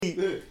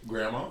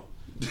grandma?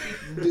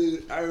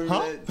 Dude, I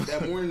remember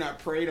that morning I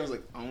prayed. I was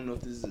like, I don't know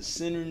if this is a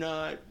sin or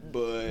not,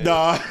 but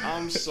Nah.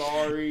 I'm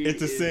sorry.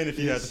 It's a sin if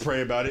you have to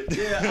pray about it.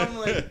 Yeah, I'm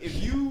like,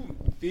 if you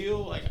feel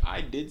like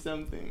I did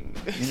something.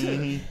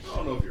 Mhm. I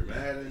don't know if you're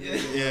mad at me.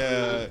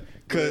 Yeah,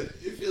 cause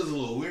It feels a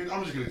little weird.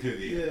 I'm just gonna clear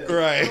the air.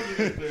 right. I'm just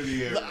gonna clear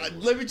the air.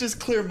 Let me just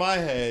clear my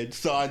head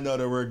so I know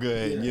that we're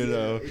good. you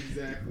know,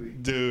 exactly.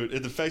 dude.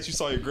 If the fact you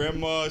saw your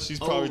grandma, she's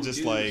probably just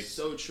dude, like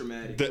so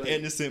traumatic. the Like,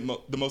 innocent,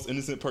 the most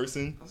innocent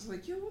person. I was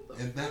like, yo, what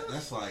the And fuck?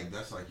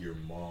 that's like your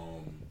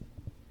mom,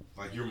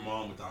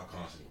 without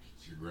consequences.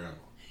 Your grandma.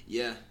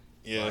 Yeah.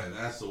 Yeah. Like,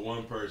 that's the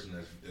one person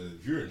that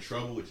if you're in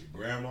trouble with your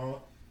grandma,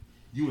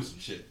 you was some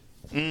shit.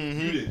 Mm-hmm.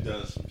 You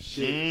done some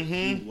shit that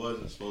you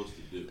wasn't supposed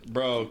to do.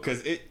 Bro,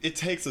 because it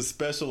takes a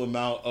special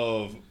amount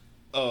of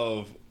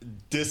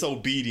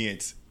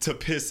disobedience to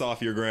piss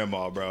off your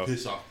grandma, bro.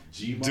 Piss off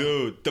G-Mom.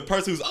 Dude, the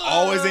person who's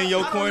always in your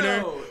I don't corner,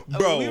 know.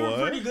 bro. We were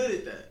what? pretty good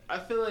at that. I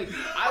feel like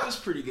I was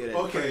pretty good at it.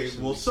 Okay,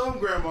 personally. well, some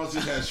grandmas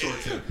just had short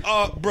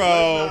temper.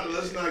 Bro,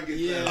 Let's not get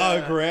Yeah.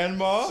 that.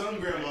 grandma. Some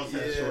grandmas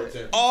had short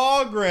temper.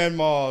 All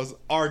grandmas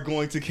are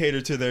going to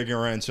cater to their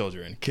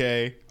grandchildren.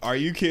 Okay, are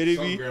you kidding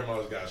Some me?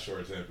 grandmas got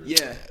short temper.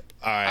 Yeah.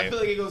 All I right. feel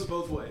like it goes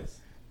both ways.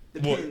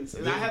 Depends.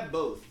 And I have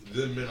both.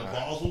 The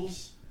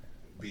menopausals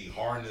be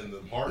hardening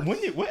them hearts.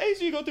 What age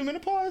do you go through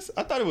menopause?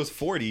 I thought it was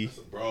 40.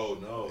 Bro,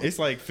 no. It's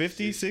like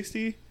 50,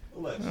 60.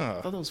 Alexa,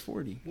 I thought it was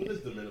 40. what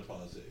is the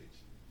menopause age?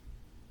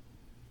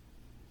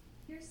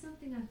 Here's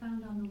something I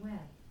found on the web.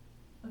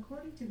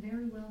 According to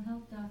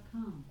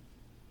verywellhealth.com,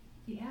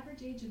 the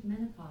average age of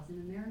menopause in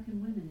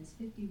American women is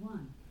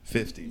 51.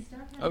 50. You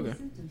start having Okay.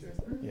 symptoms as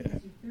early Yeah.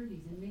 as your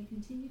 30s and may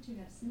continue to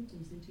have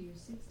symptoms into your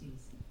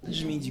 60s. That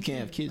just means you can't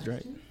have kids,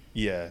 right?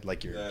 Yeah,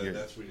 like your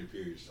That's when your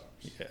period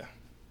stops. yeah.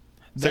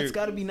 That's So-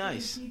 got to be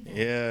nice.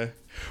 Yeah.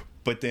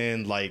 But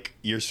then, like,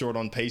 you're short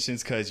on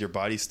patience because your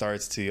body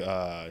starts to,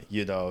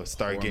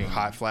 start getting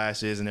hot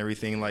flashes and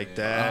everything like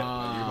that.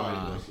 Like, your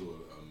body goes through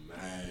a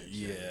mad change.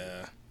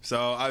 Yeah.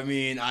 So, I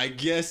mean, I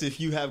guess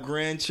if you have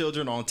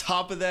grandchildren on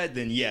top of that,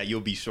 then yeah,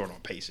 you'll be short on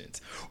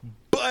patience.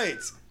 But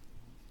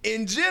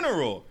in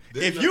general,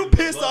 There's if you nothing but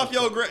pissed love off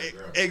your for grandma, your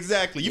grandma.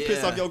 exactly, you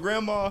pissed Yeah. off your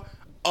grandma,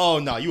 oh,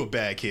 no, you a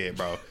bad kid,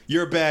 bro.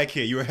 You're a bad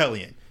kid. You're a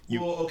hellion.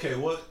 Well, okay,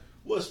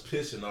 what's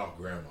pissing off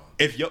grandma?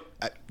 If you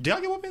do y'all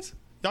get whoopings?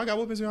 Y'all got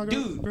whoopings when y'all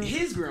Dude, grandma?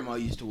 his grandma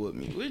used to whoop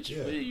me. What do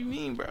you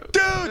mean, bro?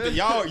 Dude,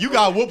 you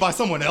got whooped by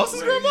someone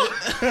else's grandma?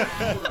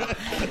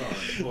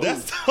 Hold on.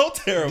 That's so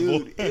terrible.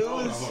 Dude, it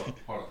Hold on, was. hold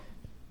on.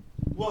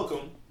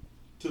 Welcome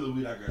to the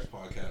We Digress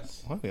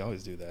podcast. Why do we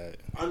always do that?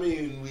 I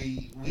mean,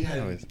 we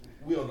Always.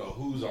 don't know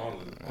who's on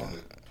the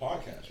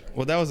podcast right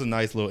Well, that was a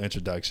nice little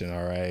introduction,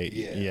 all right?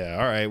 Yeah.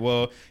 All right.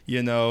 Well,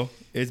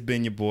 it's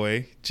been your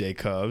boy, Jay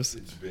Cubs.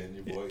 It's been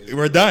your boy.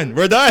 We're done.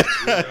 We're done.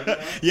 We're done now?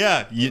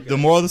 Yeah. The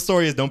moral of the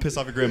story is don't piss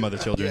off your grandmother,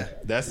 children. Yeah.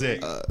 That's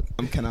it.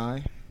 Can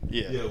I?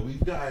 Yeah,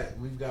 we've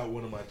got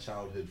one of my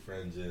childhood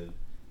friends in,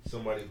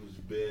 somebody who's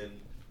been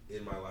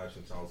in my life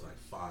since I was like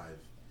 5,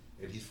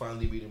 and he's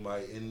finally meeting my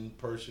in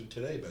person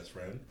today best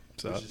friend,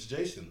 What's up? which is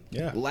Jason.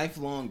 Yeah.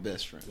 Lifelong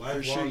best friend.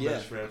 Lifelong for sure, yeah.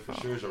 best friend for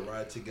sure is a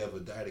ride together,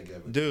 die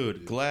together.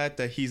 Dude, glad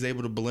that he's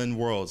able to blend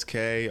worlds,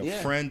 okay? A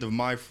Yeah. friend of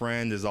my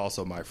friend is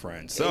also my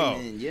friend. So,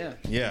 Amen, yeah.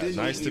 yeah, Good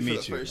nice to meeting you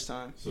meet for you. the first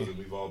time. So then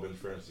we've all been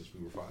friends since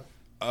we were 5.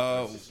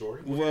 uh, That's the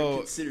story. well,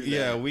 consider that.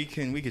 yeah, we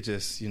could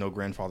just,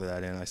 grandfather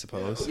that in, I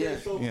suppose. Yeah.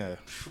 So Yeah.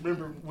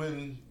 remember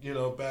when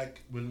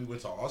back when we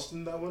went to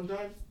Austin that one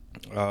time?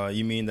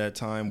 You mean that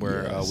time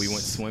where Yes. we went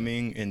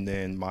swimming and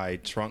then my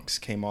trunks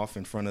came off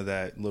in front of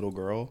that little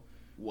girl?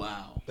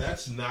 Wow.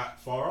 That's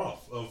not far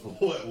off of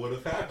what would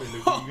have happened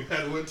if we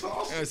had went to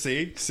Austin.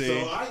 See?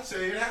 So I'd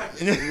say it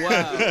happened.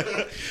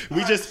 Wow.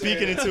 We just speak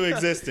it into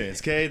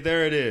existence, okay?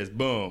 There it is.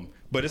 Boom.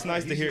 But it's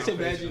nice to hear, He's not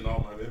mentioning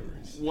all my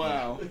memories.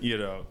 Wow.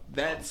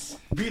 That's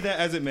be that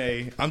as it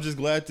may, I'm just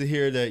glad to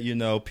hear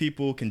that,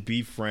 people can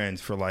be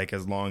friends for like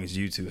as long as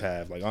you two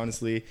have. Like,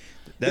 honestly,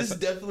 this that's is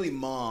definitely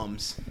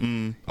moms.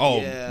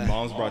 yeah.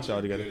 Mom's brought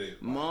y'all together.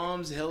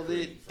 Moms held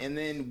it, and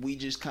then we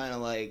just kind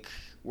of like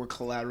were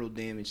collateral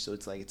damage. So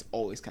it's like it's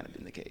always kind of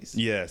been the case.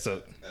 Yeah,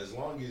 so As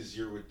long as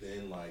you're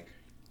within like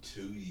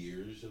 2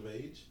 years of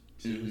age,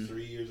 2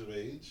 3 years of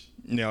age,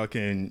 y'all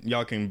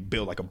can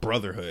build like a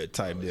brotherhood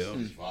type it's deal.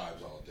 just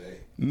vibes all day.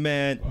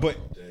 Man, but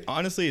all day.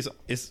 honestly,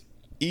 it's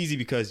easy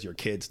because you're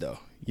kids though.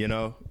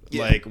 Yeah.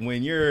 Like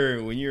when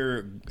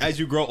you're as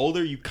you grow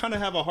older, you kind of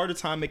have a harder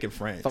time making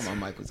friends. I thought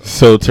my mic was on.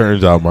 So it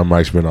turns out my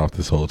mic's been off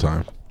this whole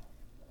time.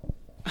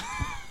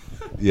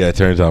 Yeah, it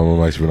turns out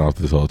my mic's been off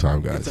this whole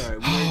time, guys. It's alright.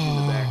 We heard you in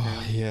the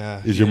background.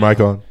 Yeah. Is your mic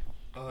on?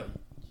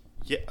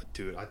 Yeah,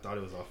 dude, I thought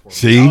it was off for me.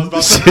 See? I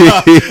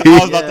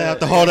was about to have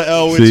to hold an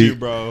L with See? you,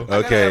 bro. I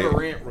gotta Okay. have a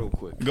rant real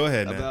quick. Go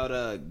ahead, man.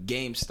 About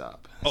GameStop.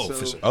 Oh,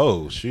 for sure.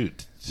 Oh,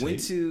 shoot. Went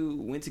to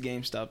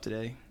GameStop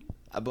today.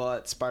 I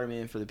bought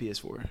Spider-Man for the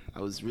PS4.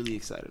 I was really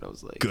excited. I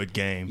was like, Good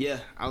game. yeah.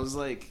 I was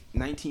like,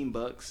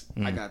 $19.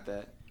 I got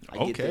that. I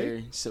get Okay.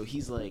 there. So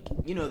he's like,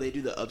 they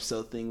do the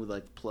upsell thing with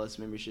like plus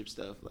membership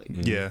stuff. Like,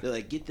 Yeah. they're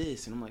like, get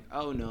this, and I'm like,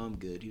 oh no, I'm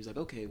good. He was like,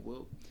 okay,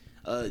 well,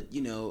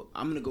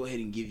 I'm gonna go ahead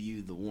and give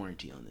you the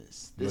warranty on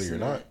this. No, This you're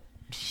and not. that."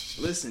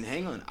 Listen,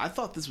 hang on. I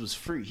thought this was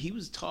free. He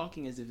was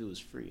talking as if it was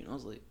free, and I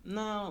was like,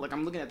 no. Like,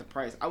 I'm looking at the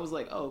price. I was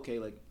like, oh, okay,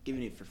 like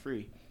giving it for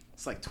free.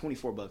 It's like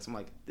 $24. I'm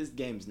like, this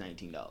game's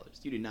 $19.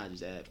 You did not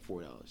just add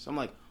 $4. So I'm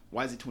like,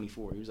 why is it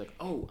 $24? He was like,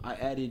 oh, I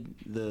added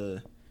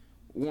the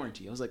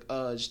warranty. I was like,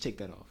 just take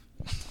that off.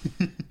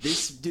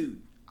 This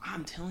dude,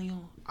 I'm telling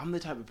y'all, I'm the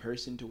type of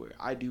person to where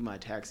I do my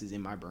taxes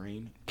in my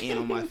brain and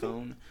on my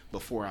phone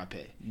before I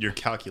pay. You're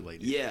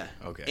calculating. Yeah.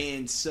 Okay.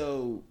 And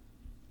so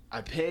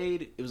I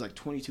paid. It was like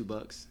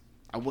 $22.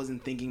 I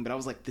wasn't thinking, but I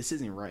was like, this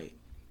isn't right.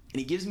 And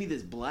he gives me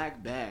this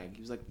black bag.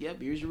 He was like,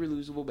 yep, here's your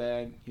reusable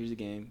bag. Here's the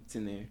game. It's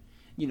in there.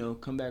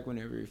 Come back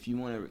whenever if you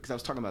want to. Because I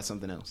was talking about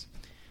something else.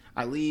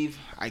 I leave.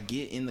 I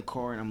get in the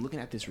car, and I'm looking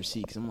at this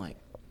receipt because I'm like,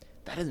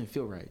 that doesn't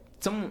feel right.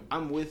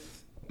 I'm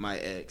with my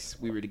ex.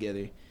 We were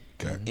together.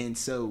 Okay. And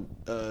so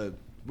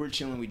we're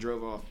chilling. We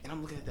drove off, and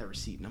I'm looking at that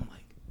receipt, and I'm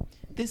like,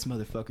 this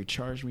motherfucker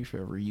charged me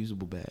for a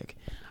reusable bag.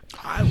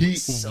 I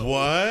was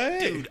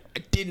dude, I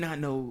did not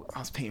know I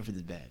was paying for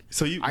this bag.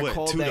 So I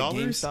called $2? that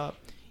GameStop.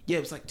 Yeah,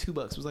 it was like $2.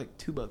 It was like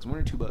 $2, $1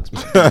 or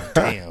 $2.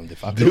 Damn,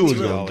 if I Dude was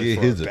paid gonna $2 get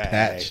for a his bag.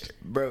 attached.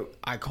 Bro,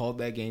 I called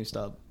that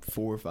GameStop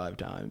 4 or 5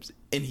 times,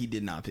 and he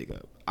did not pick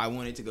up. I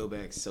wanted to go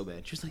back so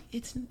bad. She was like,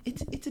 "It's $1.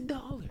 It's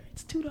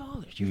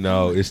 $2."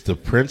 No, it's the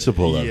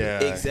principle of it. Yeah,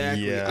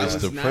 Exactly. yeah. I It's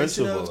was the nice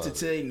principle enough of to it.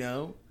 say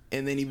no,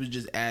 and then he was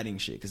just adding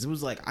shit because it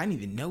was like I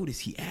didn't even notice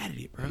he added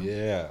it, bro.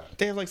 Yeah.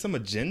 They have like some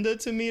agenda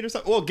to meet or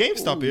something. Well,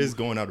 GameStop is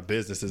going out of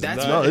business, isn't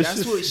That's that? No, it's that's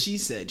just- what she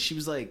said. She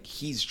was like,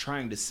 he's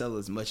trying to sell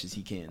as much as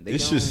he can.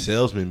 It's just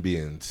salesmen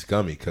being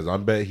scummy because I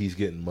bet he's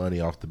getting money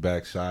off the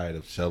backside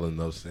of selling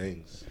those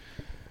things.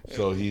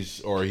 So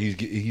he's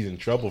in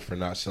trouble for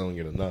not selling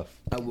it enough.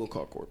 I will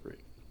call corporate.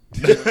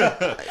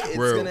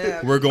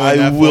 We're going. I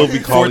that will far.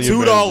 be calling for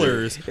your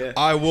 $2. Yeah.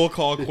 I will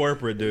call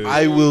corporate, dude.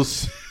 I will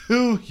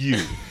sue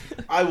you.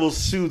 I will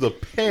sue the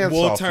pants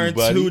We'll off turn you,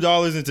 buddy.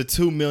 $2 into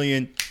 $2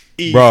 million.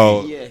 Easy.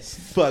 Bro, Yes.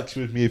 fucks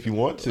with me if you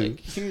want to. Like,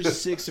 here's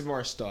 6 of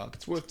our stock.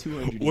 It's worth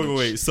 $200.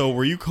 Wait. So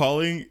were you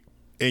calling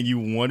and you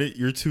wanted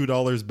your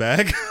 $2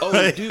 back? Oh,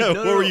 Like, dude, no,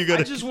 what no, were no. you gonna?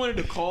 I just wanted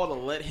to call to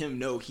let him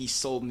know he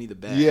sold me the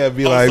bag. Yeah,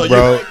 be Oh, like, so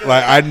bro, you're-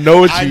 like I know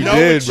what I you know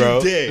did, what bro.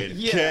 you did.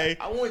 Yeah, Okay.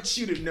 I want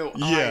you to know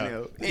Yeah. I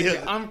know. And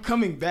Yeah. I'm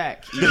coming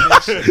back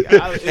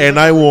eventually. And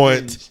I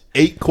want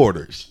 8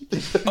 quarters.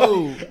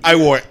 Oh. I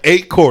want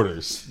 8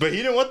 quarters. But he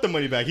didn't want the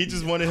money back. He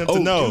just wanted him Oh, to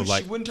know, dude,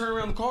 like, she wouldn't turn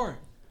around the car.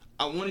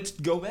 I wanted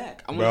to go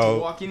back. I wanted Bro.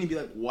 to walk in and be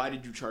like, "Why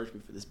did you charge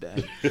me for this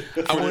bag?"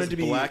 I wanted this to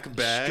be black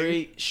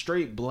bag?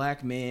 straight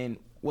black man.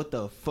 What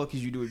the fuck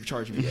is you doing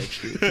charging me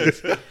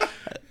extra?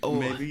 Oh,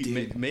 maybe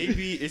dude.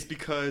 maybe it's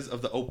because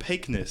of the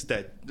opaqueness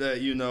that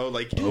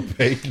like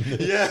Opaque.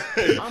 yeah,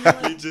 I'm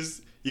like-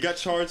 you got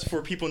charged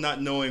for people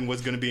not knowing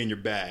what's gonna be in your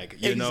bag.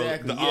 You know,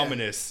 Exactly, the yeah.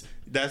 ominous.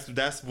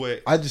 That's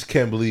what. I just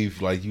can't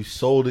believe like you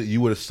sold it. You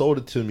would have sold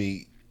it to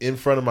me in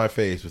front of my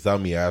face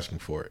without me asking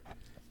for it.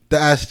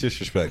 That's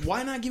disrespectful.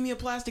 Why not give me a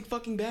plastic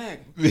fucking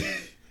bag?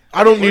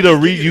 I don't need a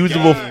just give you the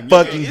reusable game.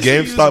 fucking It's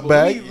GameStop reusable.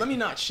 bag. Let me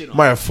not shit on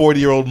My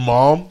 40-year-old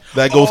mom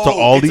that goes to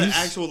Aldi's. It's an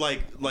actual like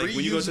when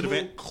you go to the reusable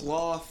event.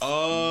 cloth,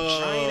 Oh.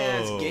 giant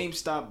ass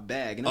GameStop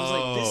bag, and I was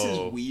like, "This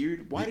Oh. is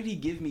weird. Why did he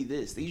give me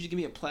this? They usually give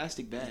me a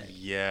plastic bag."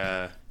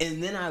 Yeah.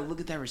 And then I look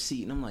at that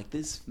receipt, and I'm like,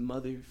 "This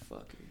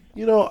motherfucker."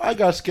 You know, I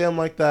got scammed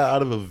like that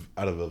out of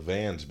a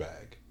Vans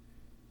bag.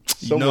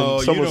 Someone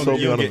you sold don't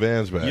me on a get-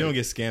 Vans bag. You don't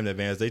get scammed at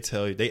Vans.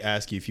 They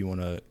ask you if you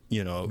want to,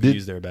 Did-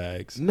 use their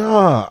bags.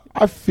 Nah,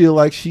 I feel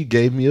like she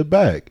gave me a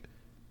bag.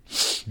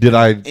 Did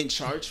I And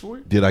charge for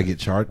it? get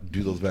charged?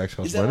 Do those bags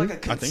cost Is that money?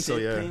 like a I think so,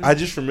 consent yeah. thing? I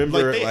just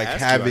remember Like, they like asked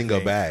you, having I a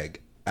think.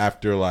 bag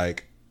after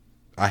like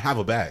I have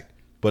a bag,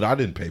 but I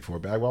didn't pay for a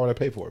bag. Why would I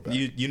pay for a bag?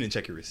 You didn't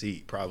check your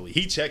receipt, probably.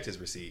 He checked his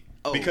receipt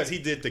Oh. because he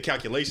did the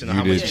calculation of You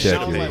how did much Yeah, he check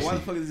and I should was your like, "Why the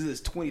receipt. fuck is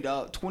this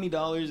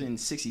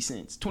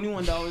 $20.60?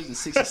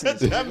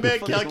 $21.60." That man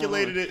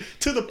calculated it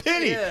to the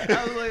penny. Yeah,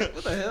 I was like,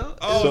 "What the hell?"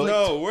 Oh It was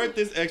no, where'd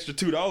this extra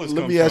 $2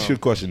 Let me ask you a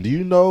question. Do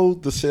you know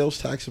the sales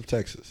tax of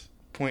Texas?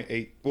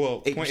 0.8,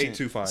 well, 8%.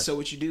 0.825. So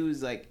what you do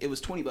is like it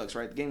was $20,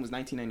 right? The game was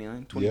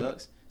 $19.99, $20. Yeah.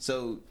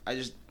 So I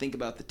just think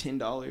about the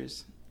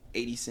 $10,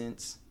 80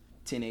 cents,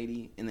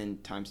 $10.80, and then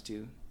times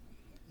 2.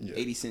 Yeah.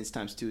 80 cents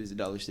times 2 is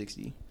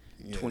 $1.60.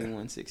 Yeah.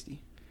 $21.60.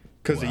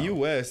 Because Wow. the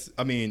U.S.,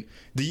 I mean,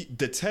 the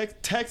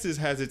Texas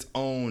has its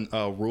own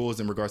rules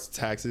in regards to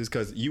taxes.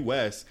 Because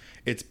U.S.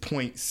 it's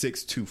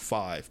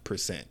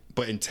 0.625%,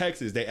 but in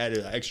Texas they added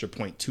an extra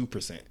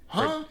 0.2%.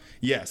 Huh?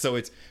 Yeah, so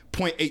it's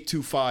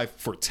 0.825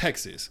 for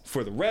Texas.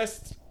 For the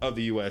rest of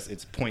the U.S.,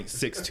 it's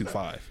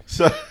 0.625.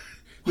 So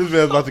this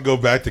man's about to go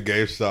back to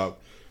GameStop.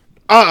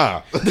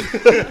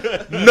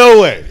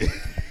 No way.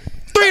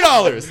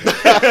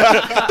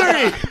 $3.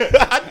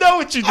 I know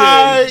what you did.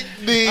 I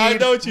need I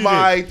know what you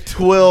my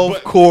 12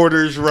 But-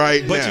 quarters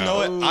right But now. you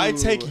know what? I Ooh.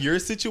 take your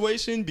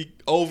situation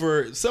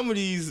over some of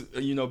these,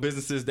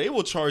 businesses. They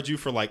will charge you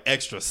for like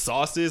extra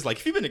sauces. Like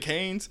if you've been to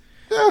Cane's,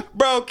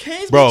 bro,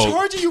 Cane's Bro, be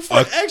charging you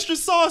for extra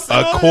sauce.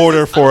 and A all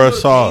quarter this. for I a go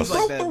to sauce.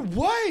 Cane's Bro, like for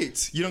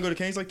what? You don't go to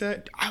Cane's like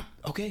that?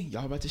 Okay,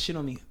 y'all about to shit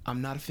on me.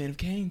 I'm not a fan of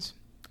Cane's.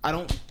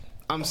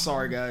 I'm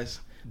sorry, guys.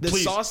 The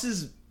Please. sauce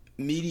is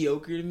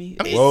mediocre to me.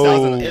 I mean, It's Whoa,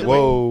 Thousand Island.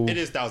 whoa. It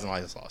is Thousand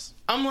Island sauce,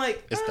 I'm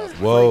like, It's Thousand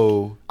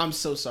Whoa. I'm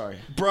so sorry.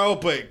 bro.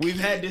 But We've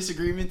had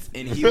disagreements,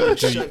 and he would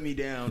shut me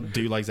down.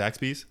 do you like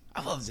Zaxby's?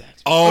 I love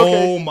Zaxby's. Oh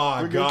Okay,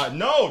 my we're good. god,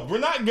 no, we're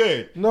not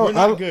good. No, we're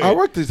not good. I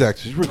worked these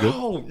actors. We're good.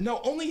 Bro,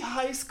 no, only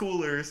high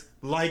schoolers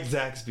like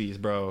Zaxby's,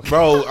 bro.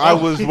 Bro, I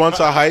was once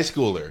a high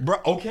schooler. Bro,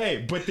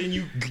 okay, but then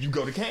you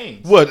go to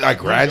Cane's. What? I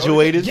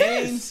graduated?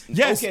 Cane's?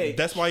 Yes, Okay.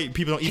 that's why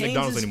people don't eat Cane's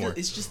McDonald's is anymore.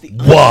 It's just the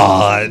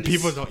What?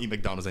 People don't eat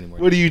McDonald's anymore.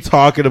 What are you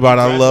talking about?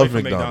 I Graduate love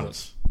from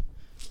McDonald's.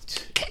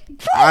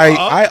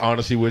 I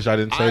honestly wish I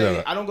didn't say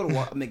that. I don't go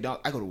to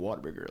McDonald's. I go to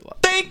Whataburger a lot.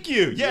 Thank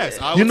you. Yes,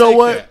 Yeah. I will You know take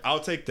what? that. I'll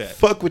take that.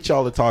 Fuck what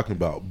y'all are talking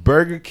about.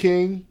 Burger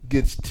King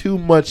gets too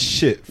much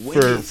shit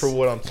Wendy's. for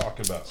what I'm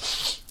talking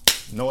about.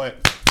 You know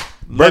what?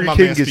 Burger Let my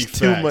King man gets speak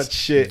too facts. much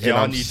shit, and Y'all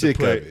I'm need sick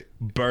to put of it.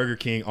 Burger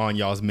King on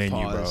y'all's menu,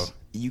 Pause.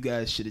 You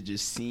guys should have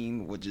just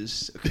seen what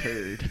just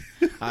occurred.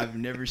 I've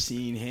never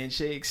seen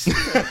handshakes.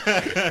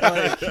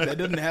 Like, that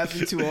doesn't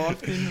happen too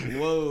often.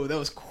 Whoa, that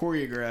was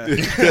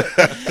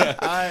choreographed.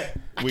 I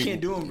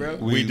can't do them, bro.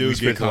 We do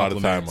spent get a lot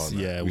of time compliments. on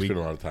that. Yeah, we we- spent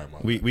a lot of time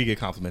on bro. We get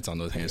compliments on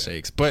those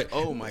handshakes, but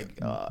Oh my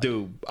god.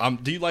 dude,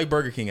 do you like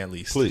Burger King at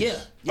least? Please. Yeah.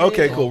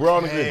 Okay, Yeah. cool. We're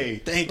on Okay,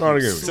 agreement. thank We're on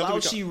you. agreement.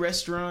 Slouchy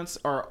restaurants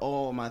are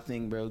all my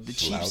thing, bro. The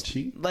Slouchy?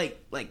 cheap,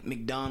 like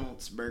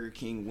McDonald's, Burger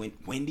King,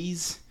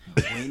 Wendy's.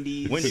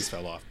 Wendy's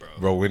fell off, bro.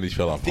 Bro, Wendy's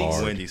fell off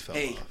hard. Wendy's fell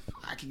Hey, off.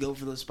 I could go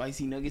for those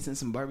spicy nuggets and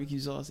some barbecue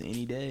sauce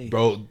any day.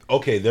 Bro,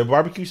 okay, their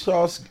barbecue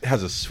sauce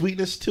has a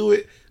sweetness to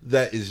it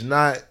that is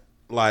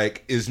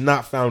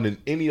not found in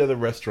any other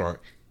restaurant,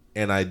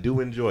 and I do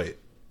enjoy it.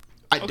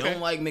 I Okay. don't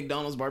like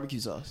McDonald's barbecue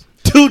sauce.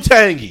 Too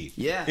tangy.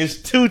 Yeah. It's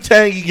too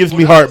tangy, gives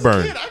me When I was a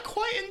heartburn. kid, I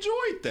quite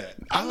enjoyed that.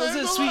 I I'm was not a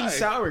gonna sweet lie. and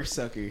sour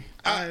sucker.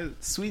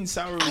 Sweet and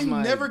sour was I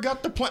my. never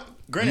got the point.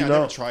 Granted, You know- I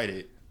never tried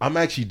it. I'm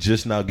actually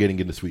just now getting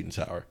into sweet and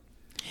sour.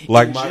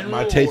 Like In my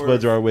general, taste or-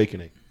 buds are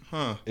awakening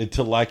Huh.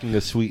 into liking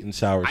the sweet and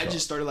sour I sauce.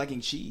 just started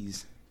liking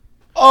cheese.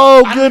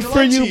 Oh, I good don't for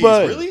like you, cheese.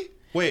 bud. Really?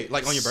 Wait,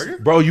 like on your burger?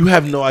 Bro, you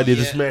have no idea.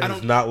 This Yeah, man I does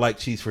don't- not like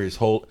cheese for his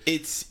whole.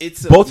 It's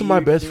a Both of my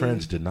weird best thing.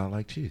 friends did not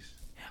like cheese.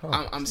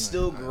 I'm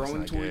still growing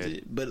not towards good.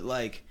 it, but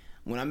like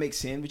when I make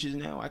sandwiches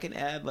now, I can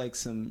add like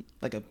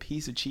a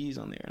piece of cheese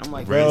on there, and I'm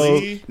like,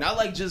 Really? Not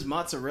like just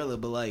mozzarella,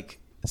 but like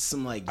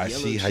some like. I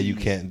yellow see how you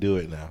cheese. can't do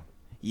it now.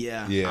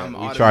 Yeah, Yeah, I'm we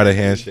tried a automatically-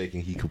 handshake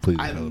and he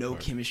completely. I have fell no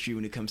apart. chemistry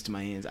when it comes to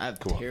my hands. I have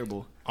Come on.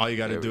 terrible. All you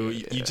got to There do, we go,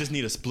 you yeah. just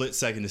need a split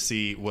second to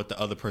see what the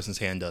other person's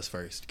hand does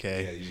first,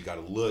 okay? Yeah, you just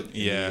gotta look. And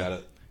Yeah. You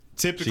gotta,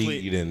 Typically, See,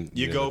 you didn't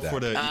go adapt. for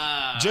the.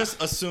 Ah.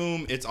 Just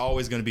assume it's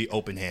always going to be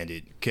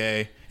open-handed,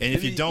 okay? And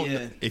if you don't,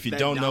 Yeah, if you that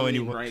don't know dominant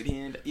anyone, right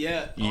hand,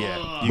 yeah, Yeah.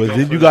 Oh. You but go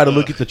then for you got to the-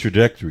 look at the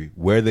trajectory.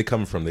 Where are they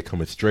coming from? They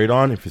coming straight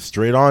on. If it's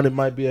straight on, it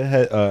might be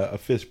a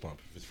fist bump.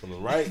 If it's from the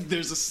right,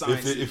 There's a sign.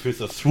 if it's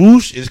a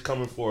swoosh, it's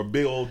coming for a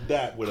big old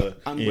dap with a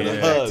I'm with going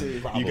a back hug. to- you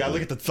probably. got to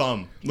look at the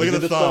thumb. Look Look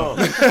at the thumb.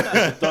 if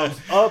the thumb's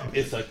up,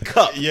 it's a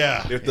cup.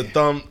 Yeah. If the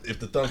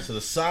thumb's to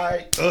the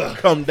side,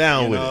 come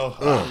down You with know,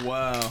 it.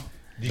 Wow.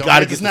 You Don't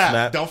gotta forget get the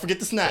snap. Don't forget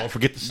the snap. Don't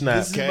forget the snap.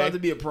 This is Okay. about to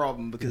be a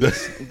problem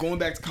because I'm going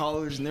back to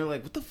college and they're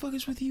like, "What the fuck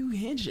is with you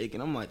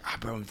handshaking?" I'm like,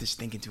 bro, I'm just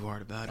thinking too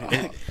hard about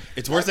it."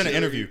 It's worse than an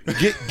interview.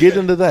 Get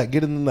into that.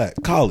 Get into that.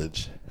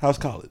 College. How's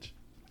college?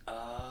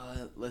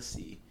 Let's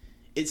see.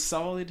 It's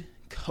solid.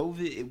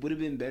 COVID. It would have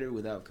been better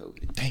without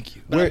COVID. Thank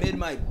you. But Where- I made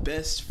my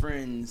best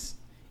friends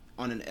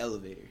on an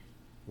elevator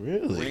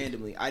Really?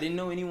 randomly. I didn't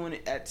know anyone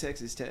at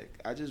Texas Tech.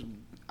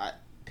 I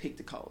picked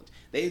a college.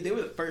 They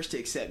were the first to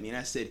accept me, and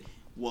I said,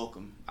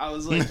 "Welcome." I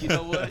was like, you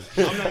know what?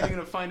 I'm not even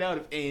gonna find out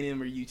if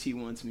A&M or UT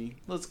wants me.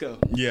 Let's go.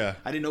 Yeah.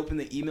 I didn't open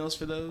the emails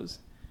for those.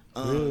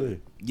 Really?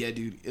 Yeah,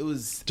 dude. It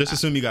was Just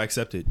assume you got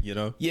accepted, you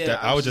know? Yeah,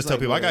 That- I I was would just just tell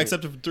like, people, I got wait.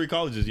 accepted from 3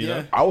 colleges, you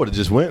Yeah. know? I would have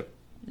just went.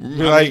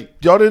 Like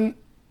y'all didn't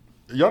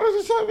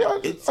accept me. I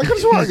could have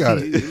sworn I got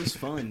dude, it. it was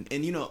fun,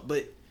 and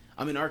but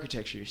I'm in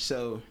architecture,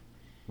 so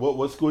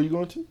What school are you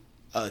going to?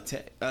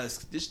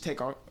 this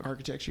tech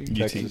architecture,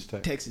 Texas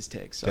Tech. Texas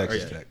Tech. Sorry.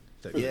 Texas yeah.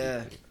 Tech.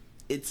 Yeah,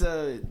 it's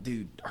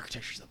dude,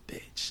 architecture's a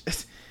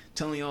bitch.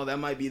 Telling y'all that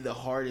might be the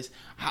hardest.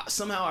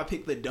 Somehow I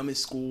picked the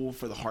dumbest school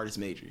for the hardest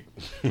major.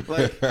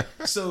 Like,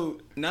 so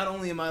not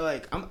only am I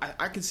like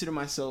I consider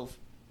myself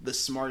the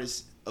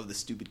smartest of the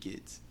stupid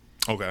kids.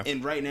 Okay.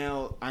 And right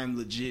now, I'm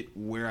legit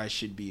where I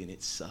should be, and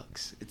it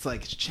sucks. It's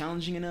like it's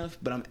challenging enough,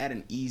 but I'm at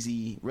an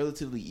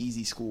relatively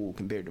easy school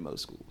compared to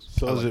most schools.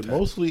 So I is like it that.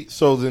 mostly?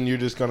 So then you're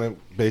just gonna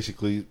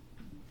basically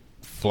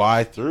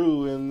fly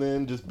through and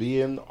then just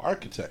be an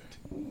architect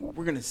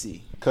We're gonna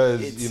see.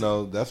 because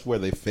It's- that's where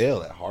they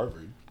fail at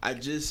Harvard. I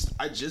just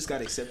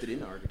got accepted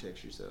into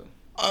architecture, so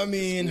I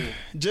mean,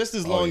 just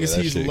as Oh, long yeah, as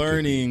that he's shit could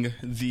learning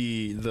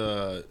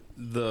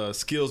the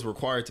skills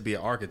required to be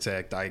an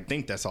architect, I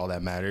think that's all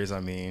that matters.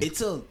 I mean,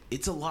 it's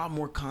a lot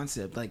more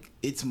concept. Like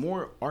it's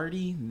more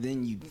arty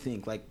than you'd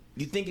think. Like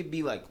you think it'd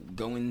be like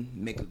go and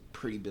make a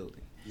pretty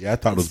building. Yeah, I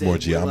thought it was more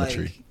Instead, we're,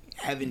 geometry. like,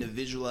 having to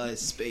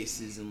visualize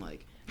spaces and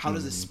like how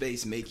does a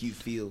space make you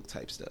feel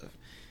type stuff.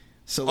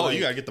 So Oh, like,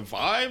 you gotta get the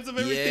vibes of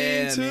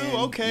everything yeah, too. man,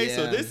 Okay,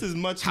 so yeah. this is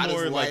much How does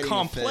more like lighting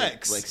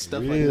complex. affect, like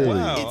stuff Really? like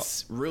that. Wow.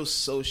 It's real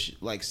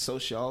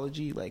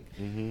sociology, like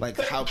Mm-hmm. like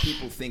how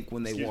people think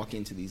when they walk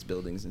into these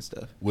buildings and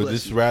stuff. Would Bless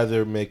this you.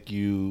 rather make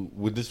you?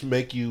 Would this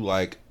make you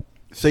like?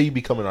 Say you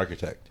become an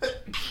architect.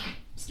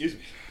 Excuse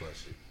me.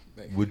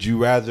 Would you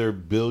rather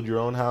build your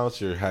own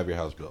house or have your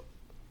house built?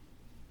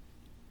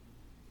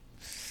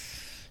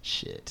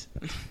 Shit.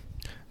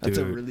 That's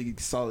a Dude. really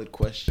solid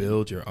question.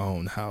 Build your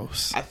own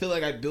house, I feel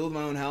like I'd build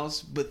my own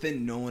house, but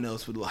then no one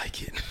else would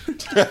like it.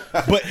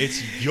 but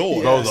it's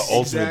yours. Bro, Yes, the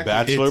ultimate exactly.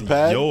 bachelor It's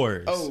pad.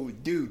 yours. Oh,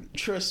 dude,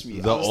 trust me.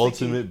 The I was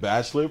ultimate thinking,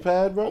 bachelor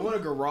pad, I bro. want a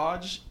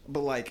garage,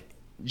 but like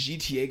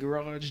GTA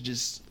garage,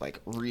 just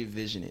like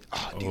re-envision it.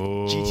 Oh, dude,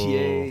 Oh,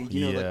 GTA,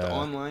 you know, like the yeah.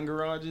 online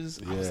garages.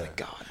 I was Yeah. like,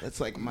 God, that's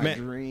like my Man,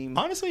 dream.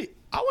 Honestly,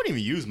 I wouldn't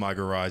even use my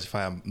garage if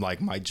I had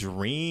like my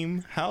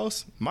dream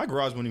house. My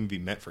garage wouldn't even be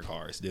meant for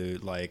cars,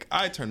 dude. Like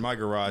I turned my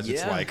garage.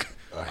 It's Yeah. like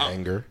A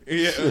hanger.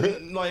 yeah,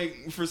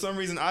 like for some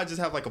reason I just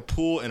have like a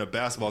pool and a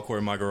basketball court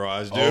in my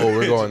garage, dude. Oh,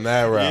 we're going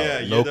that route. Yeah,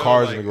 you No know,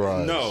 cars like, in the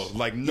garage. No,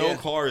 like no Yeah.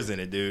 cars in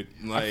it, dude.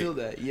 Like I feel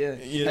that, yeah.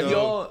 you Have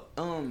know-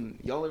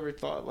 y'all ever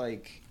thought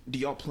like, do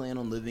y'all plan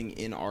on living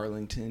in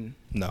Arlington?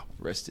 no,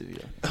 Rest of you.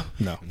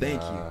 no, Thank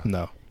Nah.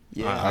 no.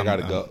 Yeah. I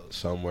gotta go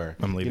somewhere.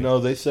 I'm leaving. You know,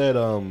 they said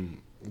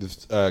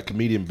this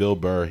comedian Bill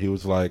Burr. He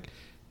was like,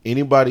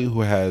 anybody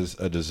who has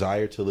a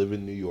desire to live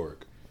in New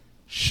York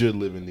should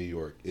live in New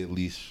York at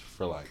least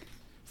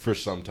for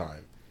some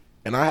time.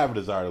 And I have a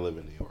desire to live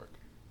in New York,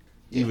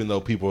 even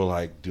though people are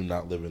like, do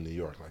not live in New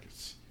York. Like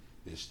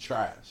it's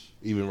trash.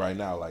 Even right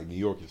now, like New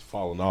York is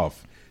falling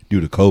off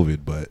due to COVID,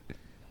 but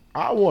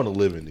I want to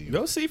live in New York.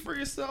 Go see for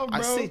yourself, bro.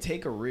 I say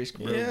take a risk,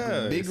 bro.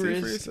 Yeah, Big see for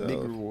risk, yourself. big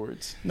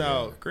rewards.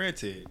 no, Yeah.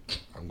 granted.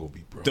 I'm gonna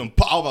be broke. I was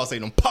about to say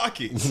them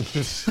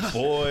pockets.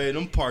 Boy,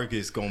 them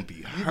pockets gonna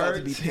be You about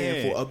to be paying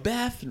hurting. for a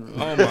bathroom.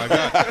 Oh my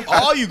god!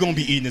 All you gonna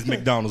be eating is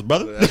McDonald's,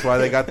 brother. That's why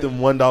they got them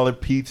 $1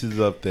 pizzas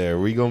up there.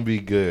 We gonna be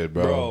good,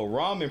 bro. Bro,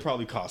 ramen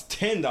probably costs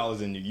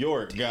 $10 in New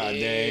York. God dang.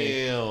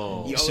 Damn.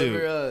 Y'all Shoot.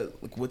 ever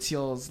like what's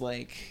y'all's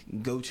like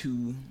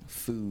go-to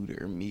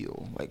food or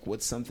meal? Like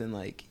what's something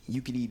like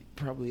you could eat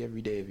probably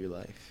every day of your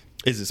life?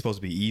 Is it supposed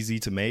to be easy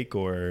to make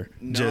or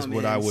No, just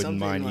what man, I wouldn't something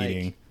mind like,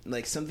 eating?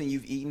 Like something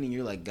you've eaten and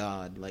you're like,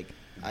 God, like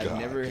I've God.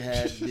 never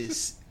had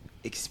this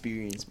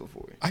experience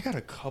before. I got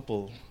a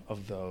couple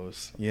of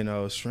those. You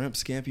know, shrimp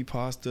scampi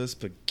pasta,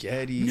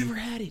 spaghetti. Never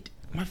had it.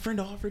 My friend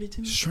offered it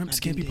to me. Shrimp I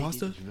didn't scampi take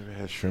pasta? it. You never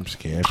had shrimp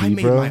scampi, I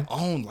made bro? my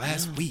own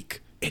last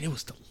week and it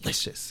was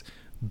delicious.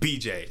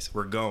 BJ's,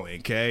 we're going,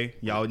 okay?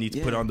 Y'all need to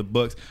put it Yeah. on the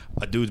books.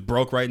 A dude's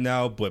broke right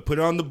now, but put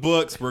it on the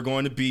books. We're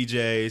going to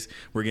BJ's.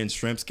 We're getting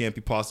shrimp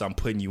scampi pasta. I'm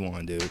putting you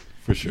on, dude.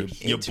 For sure.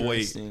 Your boy,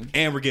 Interesting.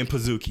 and we're getting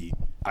Pizookie.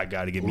 I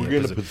gotta get me We're a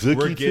getting a Pizookie. Pizookie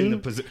We're getting too?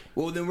 a Pizookie.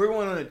 Well, then we're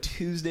going on a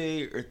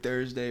Tuesday or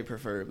Thursday,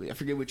 preferably. I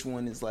forget which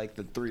one is like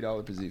the $3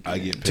 Pizookie. I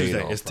get paid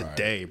Tuesday. on It's Friday.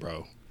 today,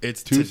 bro.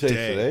 It's Tuesday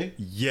today. today?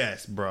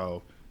 Yes,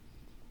 bro.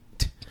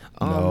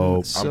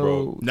 No, I'm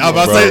broke. Now I'm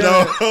about to say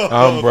no.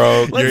 I'm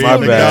broke. You're My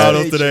eating bad.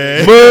 McDonald's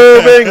today.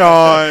 Moving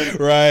on.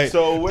 Right.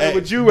 So where Hey,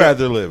 would you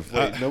rather live?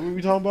 Wait, know what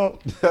we talking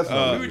about? That's not We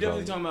what were we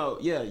definitely talking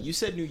about, yeah, you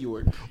said New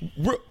York.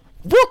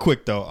 real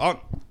quick though,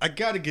 I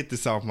gotta get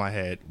this off my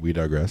head. We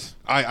digress.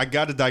 I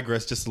gotta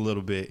digress just a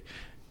little bit.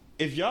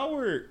 If y'all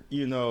were,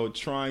 you know,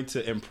 trying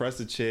to impress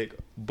a chick,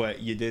 but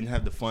you didn't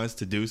have the funds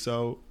to do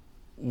so,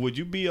 would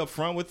you be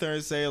upfront with her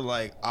and say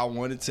like, "I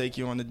want to take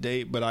you on a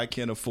date, but I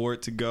can't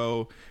afford to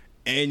go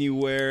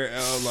anywhere"?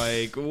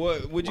 Like,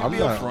 what would you be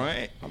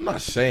upfront? I'm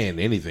not saying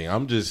anything.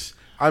 I'm just.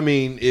 I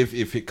mean,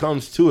 if it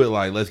comes to it,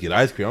 like let's get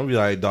ice cream. I'm gonna be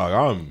like, dog,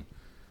 I'm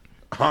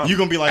You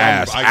gonna be like,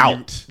 ass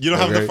out. You don't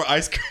have Okay? the for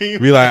ice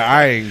cream. Be like,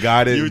 I ain't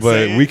got You it, would but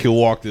say we it? can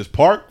walk this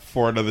park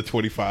for another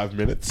 25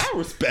 minutes. I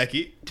respect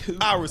it.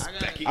 I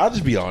respect it. I'll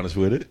just be honest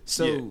with it.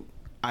 So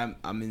Yeah.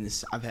 I'm in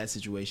this. I've had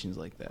situations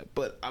like that,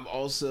 but I'm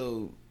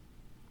also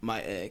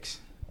my ex.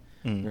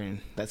 Granted,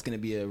 that's gonna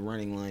be a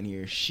running line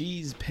here.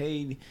 She's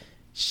paid.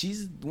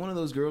 She's one of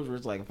those girls where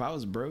it's like, if I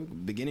was broke,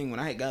 beginning when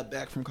I got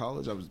back from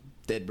college, I was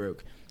dead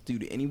broke.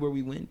 Dude, anywhere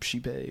we went, she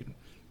paid.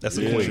 That's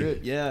a Yeah. queen. Trip,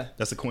 yeah,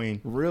 That's a queen.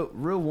 real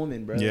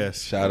woman, bro.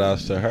 Yes. Shout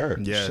outs to her.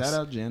 Yes. Shout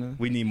out Jenna.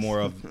 We need more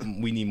of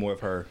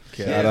her.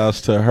 Okay? Shout outs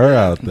to her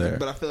out there.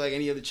 But I feel like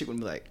any other chick would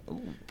be like, oh,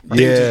 They would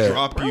Yeah. just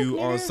drop you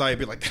on site,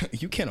 be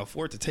like, "You can't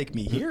afford to take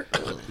me here."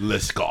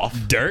 Let's scoff.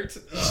 Dirt.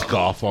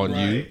 Scoff on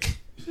you.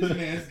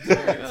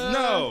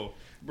 No,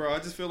 bro. I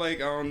just feel like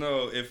I don't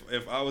know if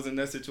I was in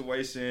that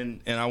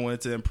situation and I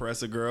wanted to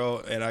impress a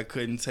girl and I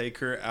couldn't take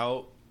her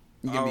out.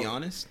 you gonna be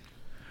honest?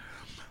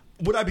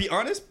 Would I be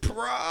honest?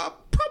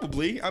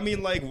 Probably. I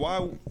mean, like,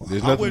 why?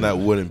 There's I nothing wouldn't- that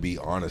wouldn't be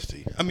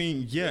honesty. I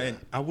mean, yeah, and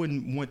I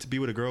wouldn't want to be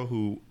with a girl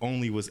who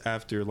only was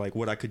after like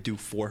what I could do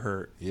for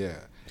her. Yeah.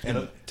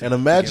 And- And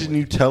imagine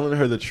you telling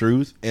her the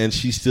truth and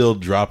she still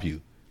drop you.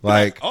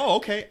 Like, oh,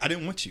 okay, I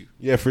didn't want you.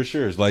 yeah, for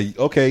sure. It's like,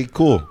 okay,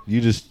 cool. You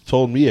just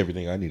told me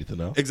everything I needed to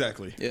know.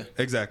 Exactly. Yeah.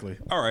 Exactly.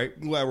 All right.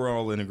 Glad we're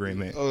all in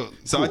agreement.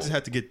 So cool. I just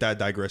had to get that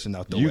digression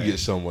out the You way. get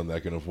someone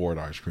that can afford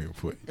ice cream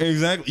for you,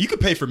 Exactly. You could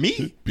pay for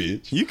me.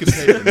 bitch. You could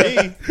pay for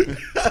me.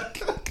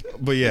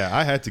 But yeah,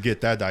 I had to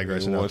get that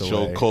digression You out want the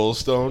your way. Cold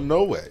Stone?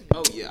 No way.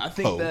 Oh yeah, I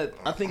think Oh.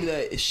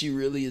 that if she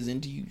really is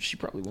into you, she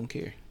probably won't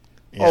care.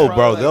 Oh, Probably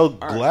bro, like, they'll all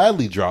right.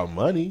 gladly drop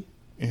money.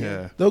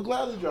 Yeah. They'll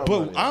gladly drop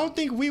money. But I don't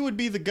think we would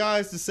be the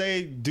guys to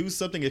say do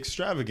something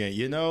extravagant,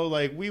 you know?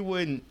 Like I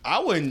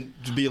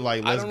wouldn't be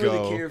like, let's I don't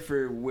go. really care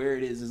for where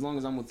it is as long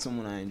as I'm with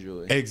someone I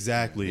enjoy.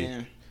 Exactly.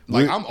 Yeah.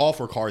 Like I'm all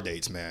for car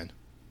dates, man.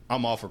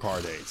 I'm all for car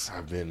dates.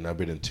 I've been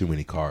in too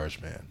many cars,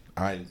 man.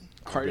 Car I've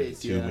been in dates,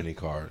 too yeah. many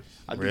cars.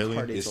 I do Really?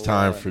 car dates It's a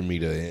time lot. for me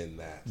to end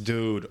that.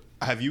 Dude,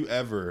 have you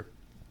ever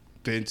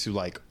been to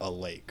like a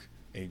lake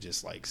and you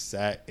just like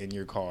sat in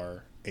your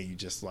car and you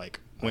just like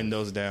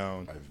windows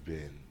down? I've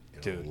been in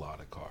Dude. a lot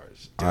of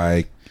cars.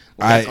 That's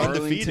I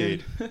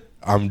undefeated.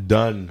 I'm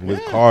done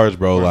with cars,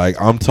 bro.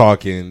 Like I'm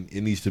talking,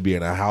 it needs to be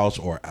in a house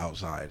or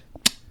outside.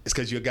 It's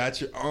because you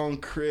got your own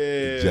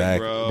crib,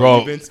 Exactly. bro.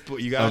 Bro, You've been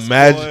you got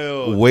Imagine,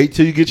 spoiled. wait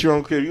till you get your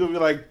own crib. You're gonna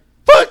be like,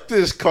 fuck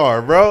this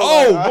car, bro.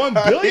 Oh, Like,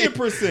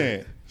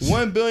 1,000,000,000%.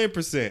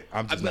 1,000,000,000%.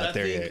 I'm just But not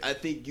there yet. I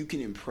think you can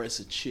impress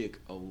a chick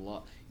a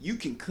lot. You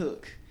can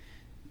cook.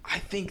 I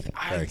Thank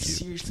you.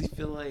 seriously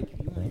feel like if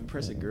you want to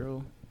impress a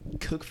girl,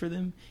 cook for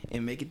them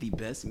and make it the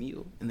best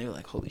meal, and they're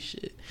like, "Holy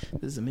shit,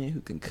 this is a man who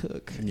can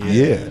cook." Yeah.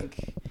 I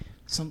think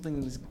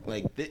something's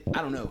like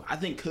I don't know. I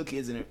think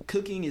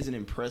cooking is an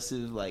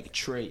impressive like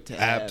trait to have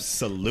for a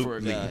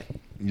Absolutely. guy.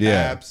 Yeah.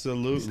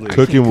 Absolutely.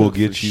 Cooking will cook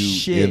get for you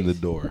shit. in the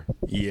door.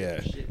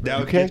 Yeah. Shit, That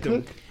You would can't get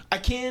them- cook? I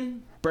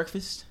can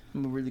breakfast.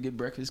 I'm a really good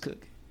breakfast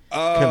cook.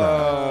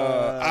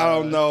 I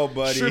don't know,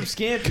 buddy. Shrimp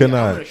scampi. Can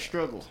I'm I? gonna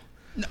struggle.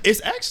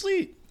 It's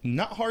actually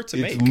not hard to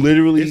It's make.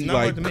 literally It's not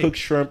like hard to make. cook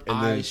shrimp and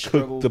I then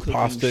struggle cook the cooking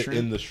pasta shrimp.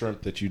 in the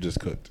shrimp that you just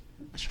cooked.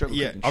 I struggle.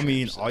 Yeah, cooking I mean,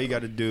 shrimp, so- all you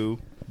got to do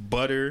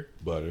butter,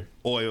 Butter,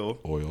 oil.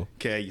 oil.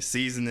 Okay, you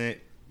season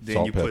it. Then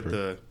Salt, you put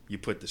pepper.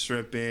 the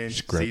shrimp in,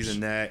 Scrimps.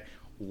 season that.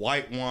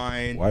 White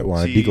wine,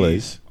 Deglaze.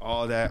 cheese,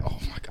 all that. Oh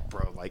my god,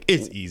 bro! Like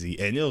it's easy,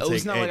 and it'll Oh, take.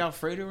 it's not and- like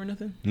Alfredo or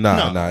nothing.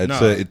 Nah, No,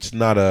 it's no. it's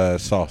not a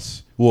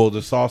sauce. Well,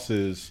 the sauce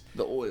is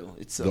The oil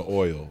the itself.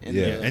 oil. And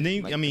Yeah. yeah, and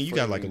then like I mean, the you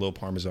got like a flavoring. little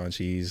Parmesan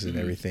cheese and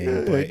everything,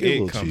 Yeah, but get a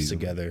little it comes cheese in it.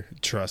 together.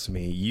 Trust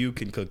me, you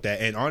can cook that.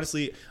 And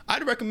honestly,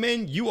 I'd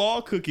recommend you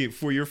all cook it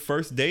for your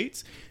first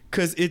dates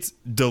because it's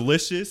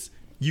delicious.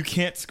 You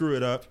can't screw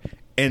it up,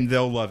 and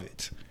they'll love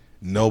it.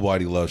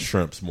 Nobody loves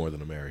shrimps more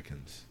than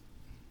Americans,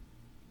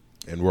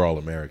 and we're all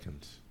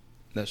Americans.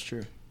 That's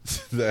true.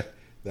 that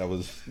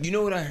was You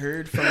know what I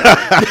heard from?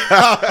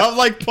 I'm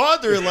like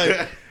pondering,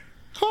 like,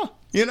 huh?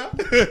 You know?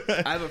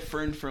 I have a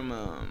friend from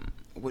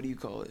what do you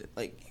call it?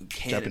 Like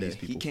Canada. Japanese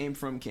He people. came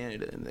from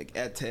Canada and like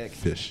at Tech.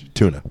 fish,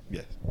 tuna,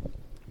 Yes.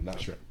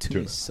 not shrimp.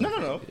 Tuna. Tuna.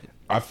 No.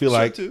 I feel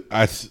Shrimp like too.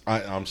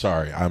 I'm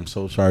sorry. I'm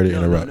so sorry to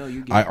No, interrupt. no,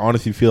 you get I it.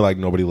 honestly feel like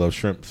nobody loves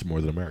shrimps more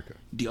than America.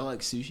 Do y'all like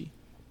sushi?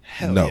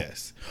 Hell No.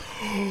 yes.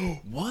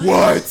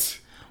 What?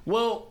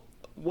 Well,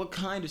 what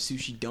kind of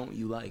sushi don't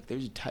you like?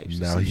 There's types.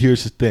 Now of sushi.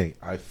 here's the thing.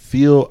 I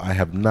feel I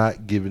have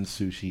not given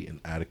sushi an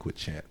adequate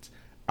chance.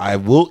 I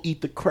will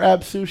eat the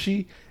crab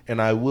sushi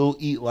and I will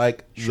eat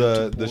like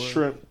the tempura.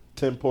 shrimp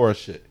tempura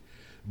shit.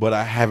 But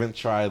I haven't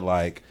tried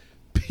like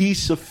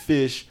piece of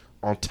fish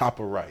on top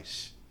of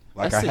rice.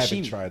 Like That's I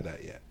haven't sashimi. tried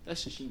that yet.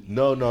 That's sashimi.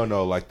 No.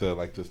 Like the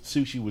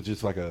sushi was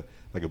just like a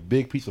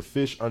big piece of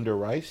fish under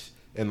rice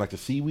and like the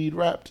seaweed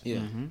wrapped.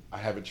 Yeah. I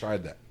haven't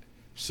tried that.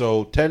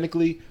 So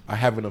technically, I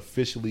haven't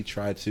officially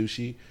tried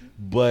sushi,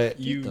 but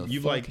You the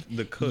you fuck? like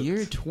the cooked.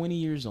 You're 20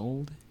 years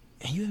old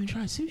and you haven't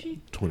tried sushi?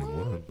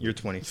 21. You're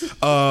 20.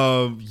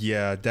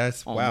 Yeah,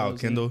 that's wow,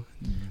 Almost, Kendall.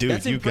 Dude,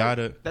 That's you impre-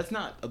 gotta. That's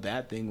not a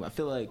bad thing. I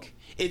feel like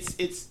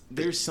it's.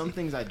 There's some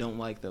things I don't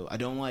like though. I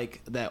don't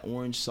like that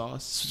orange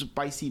sauce,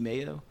 spicy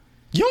mayo.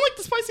 You don't like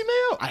the spicy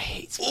mayo? I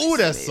hate. Spicy Ooh,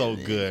 that's mayo, so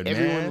man. good,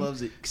 Everyone man.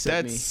 loves it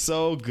except That's me.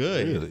 so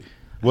good. Really?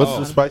 What's Oh.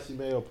 the spicy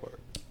mayo part?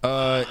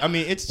 I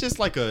mean, it's just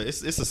like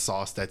it's a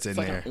sauce that's in It's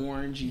like there. an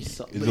orangey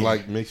sauce. Is it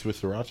like mixed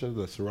with sriracha?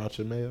 The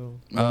sriracha mayo?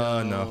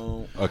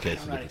 No. Okay, I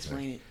it's don't a know how to different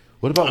explain it.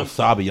 What about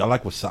wasabi? Y'all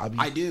like wasabi?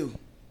 I do.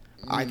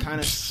 I kind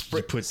of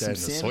You put that in the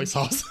soy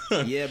sauce.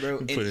 Yeah, bro. You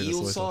And put it in the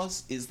eel soy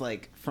sauce is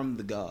like from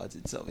the gods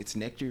itself. It's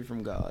nectar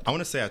from God. I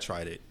want to say I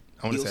tried it.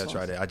 Eel I sauce?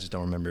 tried it. I just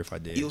don't remember if I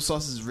did. Eel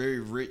sauce is very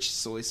rich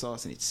soy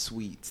sauce and it's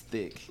sweet, it's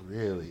thick.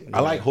 Really?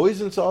 I like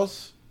hoisin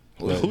sauce.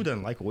 Well, who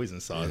doesn't like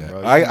hoisin sauce, Yeah.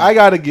 bro? I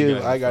gotta You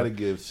give gotta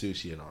give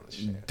sushi an honest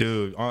chance.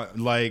 Dude,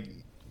 like,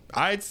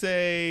 I'd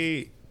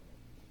say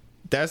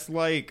that's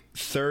like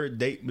third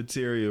date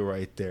material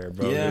right there,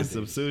 bro. Yeah. There's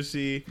some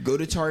sushi. Go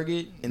to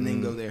Target and then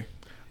Mm. go there.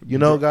 You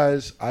know,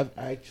 guys, I've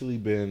actually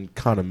been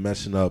kind of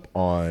messing up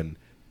on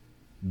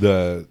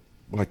the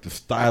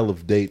style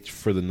of dates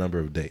for the number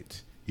of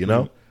dates. You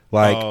know,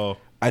 like Oh.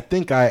 I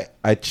think I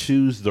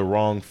choose the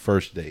wrong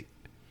first date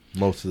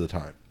most of the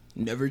time.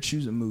 Never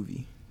choose a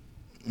movie.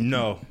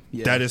 No,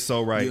 Yeah. that is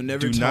so right. You'll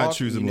never Do not talk,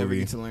 choose a you never movie.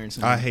 get to learn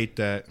something. I hate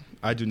that.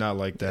 I do not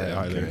like that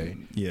either. Okay.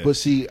 Yeah. But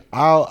see,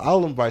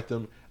 I'll invite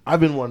them. I've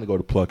been wanting to go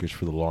to Pluckers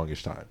for the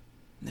longest time.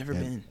 Never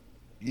been.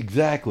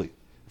 Exactly.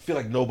 I feel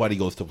like nobody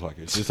goes to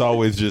Pluckers. It's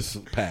always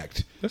just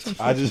packed. That's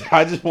I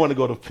just want to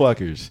go to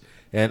Pluckers.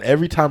 And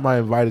every time I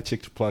invite a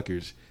chick to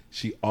Pluckers,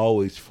 she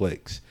always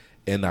flakes.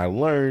 And I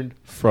learned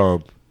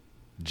from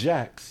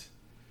Jax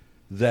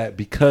that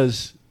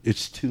because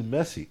it's too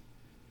messy,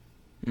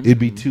 it'd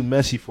be too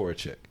messy for a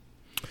chick.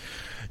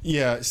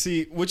 Yeah,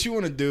 see, what you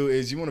want to do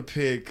is you want to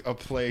pick a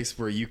place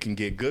where you can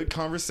get good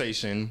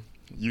conversation,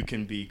 you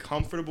can be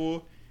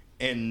comfortable,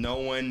 and no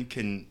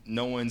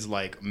one's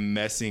like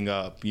messing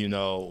up, you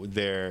know,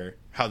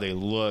 how they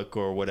look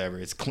or whatever.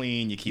 It's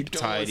clean, you keep You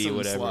don't want tidy, something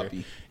whatever.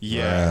 sloppy.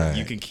 Yeah, Right.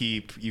 you can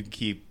keep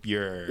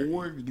your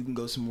Or you can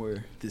go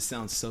somewhere. This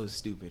sounds so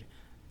stupid.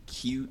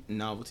 Cute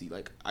novelty.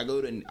 Like I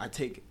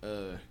take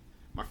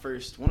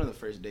one of the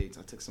first dates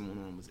I took someone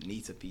on was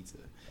Nita Pizza.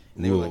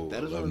 And they were Ooh, like,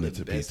 that was love one of Nita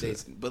the best Pizza.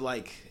 dates. But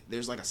like,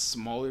 there's like a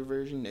smaller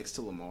version next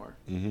to Lamar.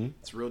 Mm-hmm.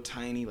 It's real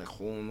tiny, like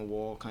hole in the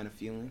wall kind of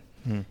feeling.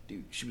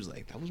 Dude, she was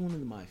like, that was one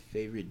of my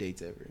favorite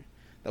dates ever.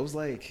 That was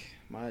like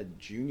my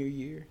junior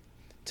year.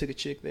 Took a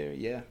chick there.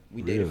 Yeah,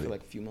 we dated Really? for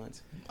like a few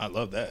months. I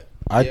love that.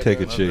 I'd Yeah, take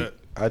bro. a Love chick.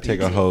 that. I'd take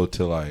a hoe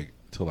to like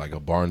a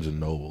Barnes and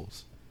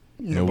Nobles.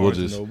 And Barnes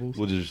and Nobles?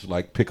 we'll just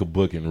like pick a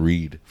book and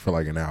read for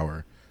like an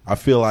hour. I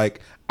feel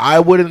like I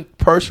wouldn't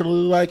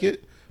personally like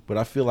it, but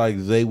I feel like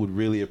they would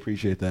really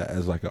appreciate that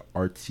as like an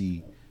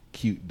artsy,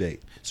 cute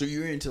date. So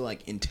you're into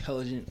like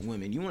intelligent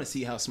women. You want to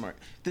see how smart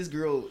this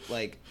girl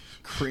like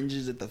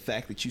cringes at the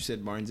fact that you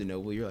said Barnes and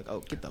Noble. You're like,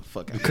 oh, get the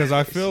fuck out. Because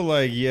I feel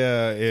like,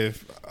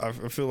 I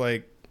feel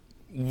like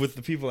with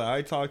the people that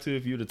I talk to,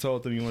 if you'd have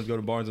told them you want to go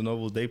to Barnes and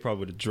Nobles, they probably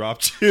would have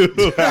dropped you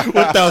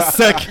without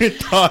second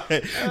thought.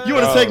 You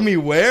want to take me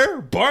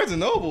where? Barnes and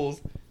Nobles?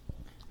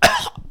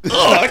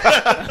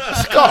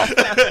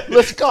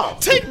 Let's go.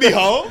 Take me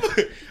home.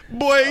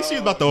 Boy, she's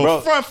about to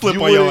Bro, front flip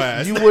you on your wouldn't-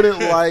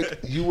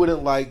 ass. You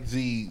wouldn't like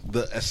the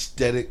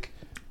aesthetic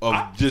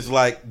of just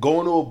like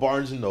going to a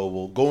Barnes and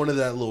Noble, going to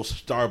that little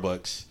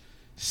Starbucks,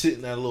 sitting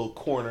in that little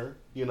corner,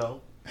 you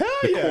know. Hell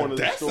the yeah, corner of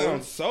the that store.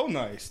 sounds so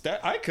nice.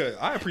 That I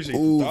appreciate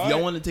Ooh, the if thought.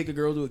 y'all want to take a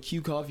girl to a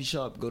Q coffee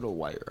shop, go to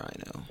White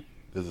Rhino.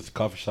 There's this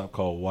coffee shop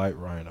called White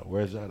Rhino.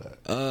 Where's that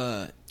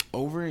at?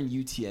 Over in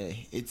UTA.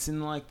 It's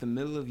in like the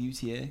middle of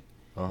UTA.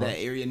 That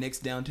area next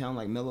downtown,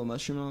 like Mellow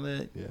Mushroom and all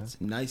that. Yeah. It's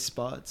a nice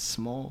spot,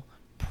 small.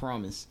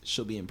 Promise,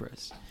 she'll be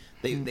impressed.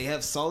 They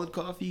have solid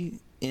coffee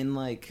and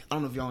like I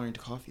don't know if y'all are into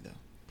coffee though.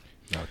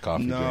 Not a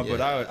coffee. No, drink.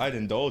 but I'd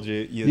indulge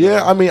it. You Yeah,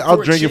 know? I mean, I'll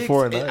For drink it chicks,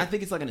 for a night. I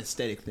think it's like an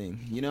aesthetic thing,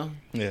 you know.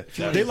 Yeah, If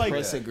you want they to like.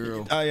 impress a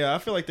girl. Yeah, I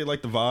feel like they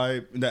like the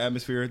vibe, the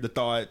atmosphere, the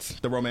thoughts,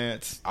 the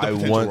romance, the I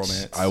potential once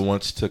romance. I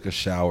once took a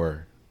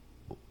shower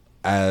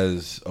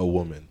as a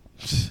woman.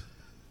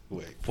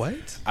 Wait.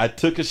 What? I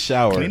took a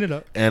shower. Clean it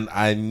up. And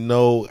I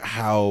know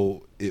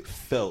how it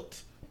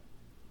felt.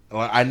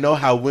 Like, I know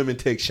how women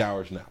take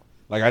showers now.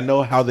 Like I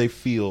know how they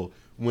feel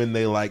when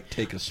they like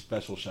take a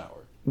special shower.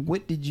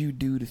 What did you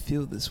do to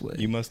feel this way?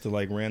 You must have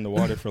like ran the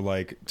water for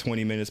like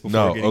 20 minutes before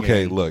No, getting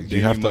okay, in. look, Then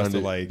you have to must under-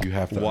 like you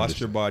have to washed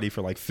your understand. body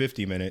for like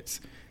 50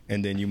 minutes,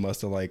 and then you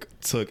must have like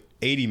took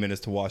 80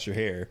 minutes to wash your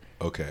hair,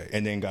 Okay.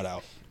 and then got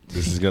out.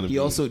 This is gonna He be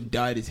also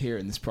dyed his hair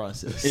in this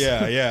process.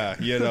 Yeah,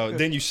 you know.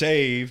 Then you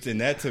shaved, and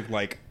that took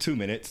like 2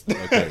 minutes.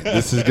 okay.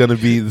 This is gonna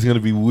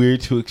be weird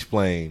to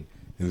explain.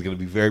 It's gonna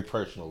be very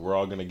personal. We're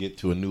all gonna get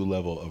to a new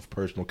level of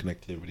personal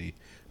connectivity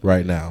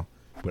right now.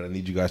 But I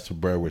need you guys to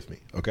bear with me,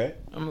 okay?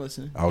 I'm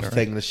listening. I was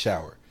taking a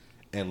shower,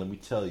 and let me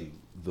tell you,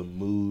 the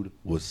mood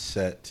was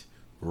set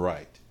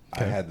right.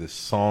 I had this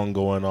song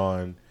going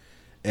on,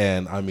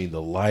 and I mean,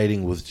 the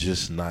lighting was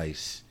just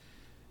nice.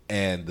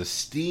 And the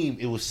steam,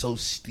 it was so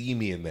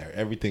steamy in there.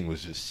 Everything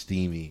was just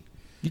steamy.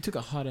 You took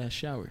a hot ass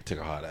shower. Took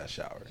a hot ass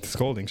shower.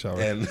 Scolding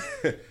shower. And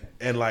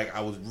and like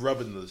I was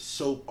rubbing the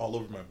soap all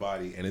over my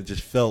body, and it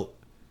just felt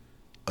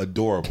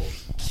adorable,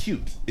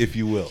 cute, if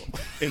you will.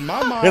 In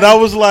my mind, And I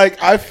was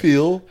like, I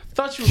feel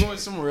Thought you were going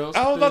somewhere else.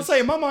 I was about to say,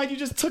 in my mind, you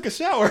just took a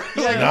shower.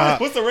 Like, Nah.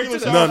 what's the regular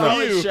You took shower a No, no.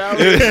 for you? shower,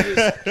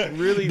 just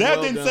really That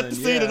well didn't set done, the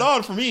scene yeah. at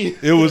all for me.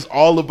 it was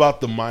all about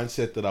the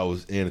mindset that I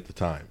was in at the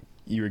time.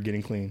 You were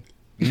getting clean.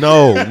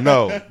 No.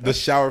 The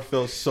shower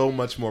felt so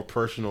much more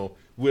personal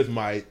with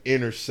my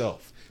inner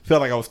self.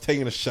 Felt like I was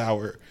taking a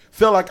shower.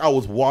 Felt like I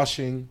was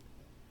washing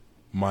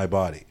my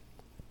body.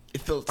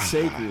 It felt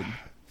sacred.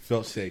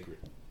 Felt sacred.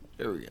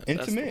 There we go.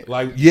 Intimate.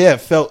 Like, yeah,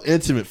 it felt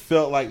intimate.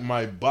 Felt like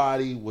my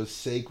body was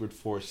sacred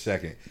for a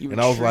second. You were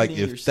And I was like,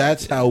 treating if yourself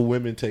that's to how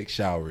women take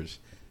showers,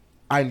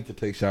 I need to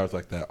take showers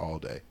like that all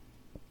day.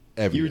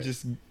 Every You were day.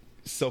 just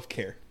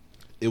self-care.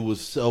 It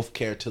was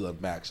self-care to the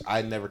max.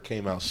 I never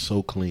came out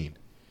so clean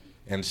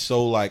and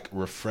so like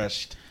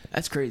refreshed.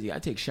 That's crazy. I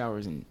take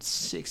showers in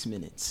 6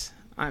 minutes.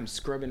 I'm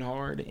scrubbing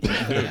hard and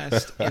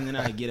fast, and then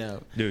I get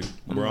out. Dude,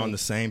 I'm we're like- on the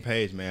same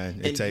page, man.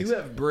 It And takes. you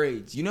have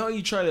braids. You know how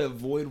you try to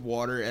avoid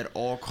water at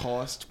all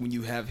costs when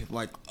you have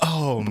like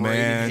Oh braided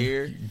man,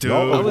 hair? dude.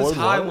 No, I was avoid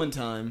high water? one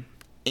time,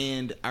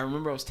 and I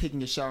remember I was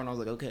taking a shower, and I was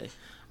like, okay,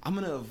 I'm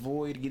gonna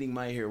avoid getting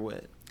my hair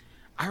wet.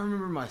 I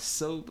remember my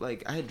soap,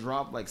 like, I had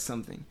dropped, like,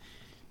 something.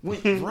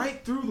 Went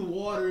right through the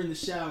water in the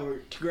shower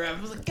to grab it.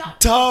 I was like, God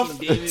Tough.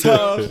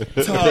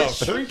 That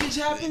shrinkage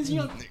happens, and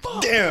you're like,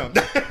 fuck. Damn.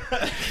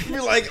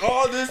 You're like,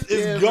 all this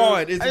is Yeah,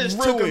 gone. bro. It's I just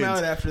ruined. took them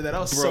out after that. I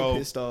was so Bro.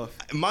 pissed off.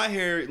 My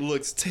hair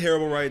looks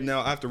terrible right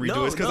now. I have to redo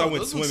No, it. It's because no, I went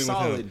those look swimming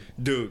with solid. him.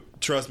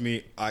 Dude, trust me,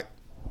 you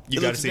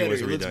It got to looks see it when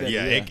it's better, it looks redone. better,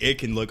 Yeah, yeah. It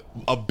can look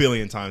a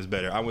billion times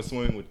better. I went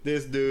swimming with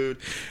this dude,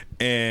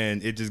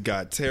 and it just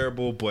got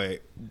terrible.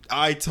 But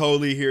I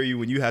totally hear you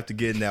when you have to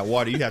get in that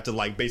water. You have to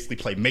like basically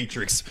play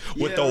Matrix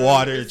with Yeah, the right.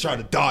 water and It's try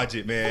to dodge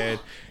it, man.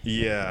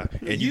 Yeah,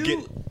 and you get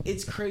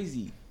it's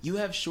crazy. You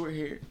have short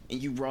hair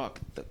and you rock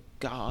the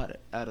god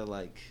out of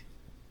like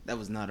that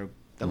was not a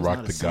Rock not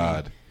a the saying.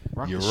 God.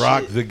 Rock You the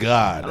rock shit. the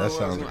God. I don't That know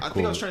what I was sounds gonna- I cool.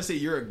 think I was trying to say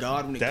you're a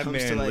god when it that comes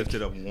man to like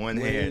lifted up one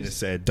hand and waves.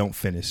 said, "Don't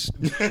finish,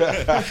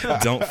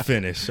 don't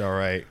finish." All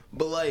right.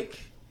 But like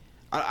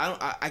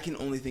I can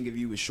only think of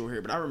you with short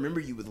hair, but I remember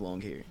you with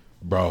long hair.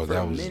 Bro, For a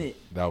that was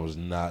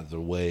minute. not the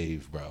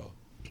wave, bro.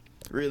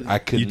 Really? I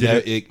could You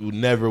did it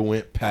never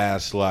went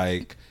past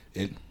like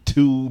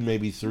 2,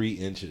 maybe 3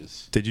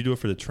 inches. Did you do it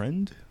for the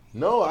trend?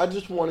 No, I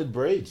just wanted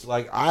braids.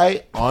 Like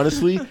I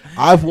honestly,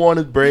 I've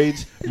wanted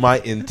braids my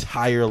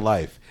entire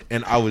life,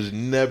 and I was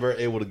never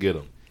able to get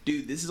them.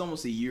 Dude, this is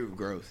almost a year of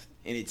growth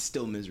and it's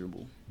still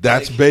miserable.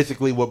 That's Like,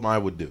 basically what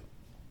mine would do.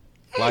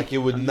 Like it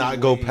would I'm not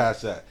just go waiting.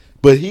 past that.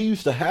 But he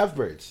used to have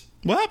braids.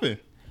 What happened?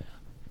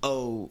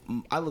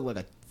 I look like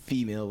a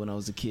female when I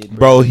was a kid.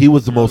 Bro, he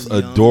was the When I most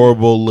was young.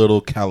 adorable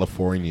little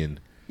Californian.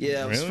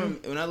 Yeah, I was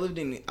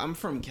Really? I'm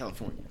from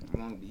California,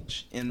 Long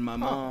Beach, and my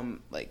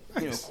mom, like,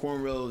 you know, Nice.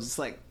 cornrows, it's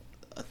like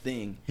a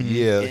thing.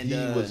 Yeah, And, he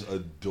uh, was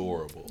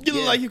adorable. You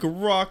look Yeah. like you could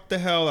rock the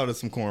hell out of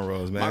some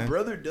cornrows, man. My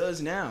brother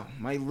does now.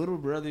 My little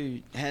brother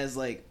has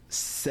like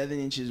 7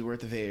 inches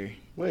worth of hair.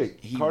 Wait,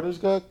 He- Carter's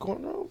got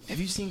cornrows? Have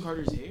you seen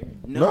Carter's hair?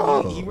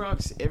 No. He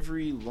rocks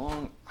every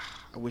long.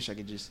 I wish I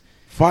could just.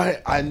 Fine,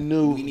 I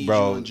knew, We need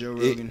bro. you on Joe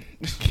Rogan.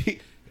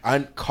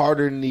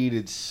 Carter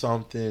needed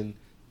something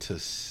to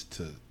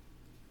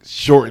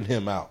shorten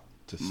him out,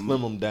 to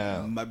slim him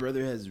down. My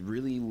brother has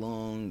really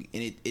long,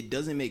 and it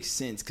doesn't make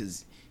sense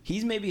because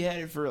he's maybe had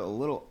it for a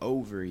little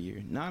over a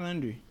year, not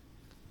under, a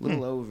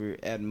little over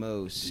at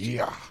most.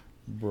 Yeah,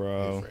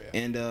 Bro.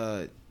 And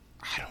I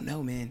don't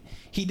know, man.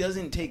 He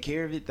doesn't take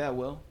care of it that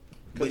well,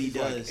 but he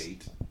does.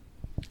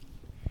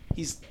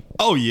 He's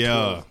Oh,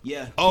 yeah.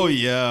 yeah. Oh,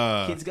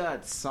 yeah. Kids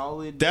got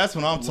solid. That's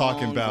what I'm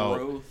talking long about.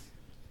 growth.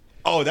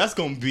 Oh, that's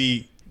gonna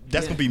be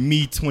Yeah.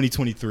 me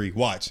 2023.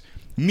 Watch.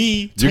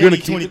 Me You're gonna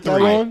keep it that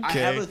 2023. long? I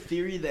have a Okay.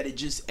 theory that it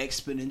just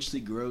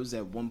exponentially grows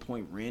at one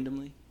point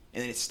randomly,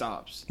 and then it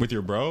stops. With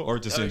your bro or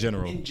just in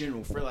general? In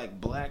general, for like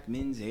black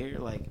men's hair,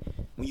 like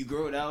when you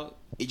grow it out,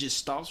 it just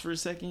stops for a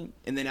second,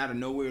 and then out of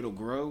nowhere it'll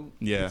grow.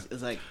 Yeah.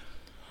 It's like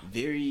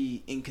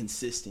very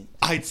inconsistent.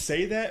 I'd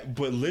say that,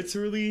 but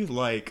literally,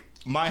 like,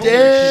 my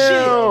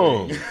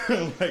Damn.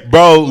 hair like,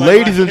 bro. like, my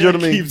Ladies and hair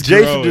gentlemen, keeps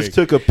Jason growing. just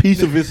took a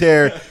piece of his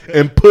hair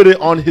and put it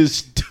on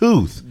his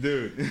tooth.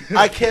 Dude.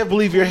 I can't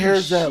believe your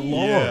hair's that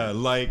long. Yeah,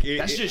 like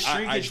That's just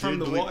shrinkage from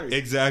did the believe- water.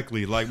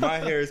 Exactly. Like my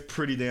hair is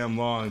pretty damn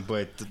long,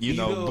 but you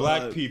know,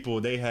 black people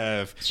they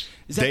have.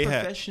 Is that they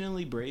have.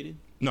 professionally braided?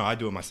 No, I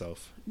do it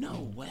myself.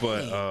 No way.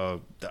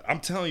 But I'm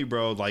telling you,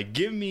 bro. Like,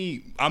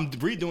 I'm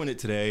redoing it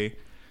today.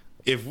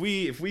 If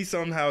we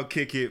somehow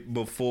kick it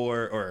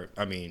before, or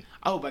I mean,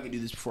 I hope I can do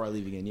this before I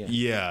leave again.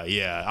 Yeah.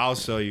 yeah, I'll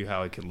show you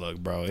how it can look,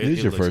 bro. This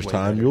is your looks first way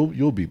time. better.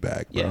 You'll be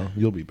back, bro. Yeah.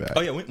 You'll be back.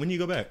 Oh yeah, when you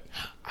go back?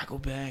 I go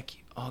back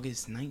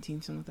August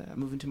 19th, something like that. I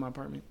move into my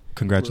apartment.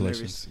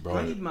 Congratulations, Bro.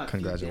 I need my feet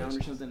down Congratulations.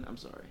 or something. I'm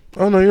sorry.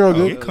 Oh no, you're all Oh,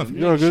 good. you're comfy.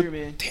 You're all good. Sure,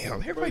 man.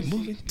 Damn, everybody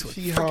moving to a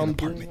See how freaking I'm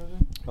apartment.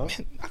 doing? Huh?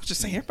 Man, I was just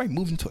saying, everybody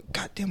moving to a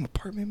goddamn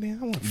apartment, man.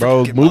 I want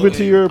Bro, get move my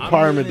into way. your I'm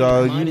apartment, living-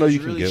 dog. mine You know is you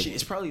can really get. shit.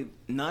 It's probably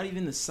not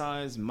even the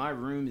size. My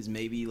room is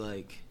maybe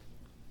like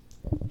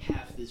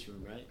half this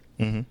room, right?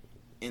 Mhm.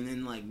 And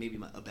then like maybe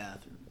a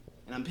bathroom,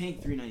 and I'm paying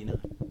 $3.99.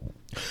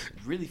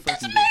 Really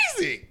That's fucking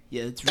amazing. good.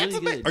 Yeah, it's That's really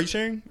amazing. good. Are you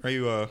sharing? Are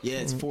you? Yeah,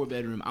 it's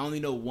 4-bedroom. I only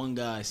know one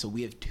guy, so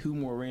we have 2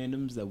 more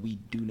randoms that we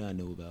do not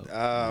know about.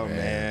 Oh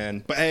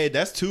man. But hey,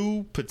 that's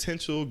 2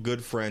 potential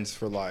good friends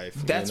for life.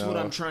 That's you what know?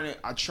 I'm trying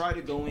to. I try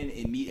to go in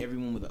and meet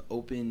everyone with an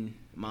open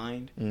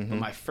mind. Mhm. But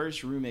my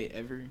first roommate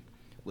ever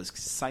was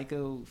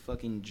psycho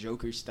fucking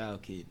Joker style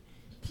kid.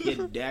 He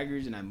had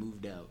daggers, and I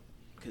moved out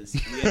because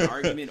we had an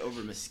argument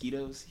over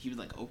mosquitoes. He would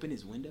like open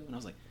his window, and I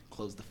was like,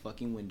 "Close the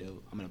fucking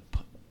window. I'm gonna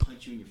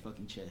punch you in your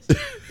fucking chest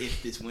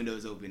if this window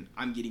is open.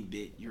 I'm getting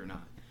bit. You're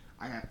not.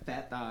 I got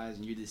fat thighs,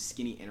 and you're this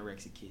skinny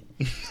anorexic kid."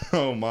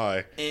 Oh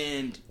my.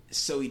 And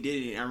so he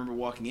did it. And I remember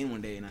walking in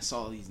one day and I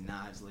saw these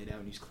knives laid out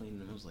and he was cleaning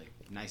them. I was like,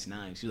 nice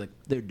knives. He was like,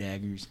 they're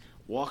daggers.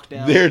 Walked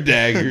out. They're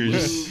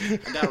daggers.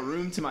 moved. I got a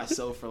room to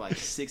myself for like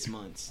 6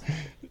 months.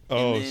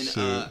 Oh And then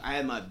shit. I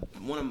had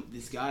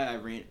this guy I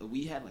ran.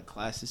 We had like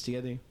classes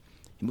together.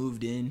 He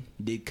moved in,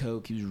 did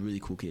coke. He was a really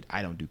cool kid.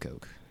 I don't do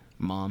coke.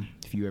 Mom,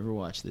 if you ever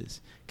watch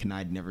this,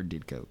 Kanai never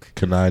did coke.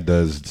 Kanai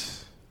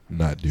does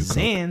not do coke.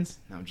 Zans.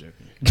 No, I'm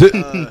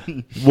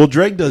joking. Well,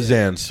 Drake does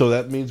Zans, so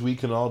that means we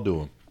can all do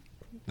them.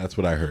 That's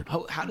what I heard.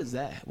 How does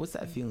that? What's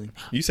that feeling?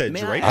 You said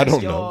May Drake? I don't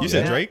ask know. y'all- You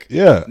said may I- Drake?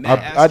 Yeah, May I I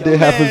ask did y'all-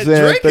 half a Man,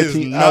 Zan, Drake is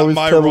 13 not hours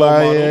my till role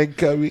I model. ain't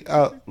coming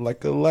out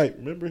like a light.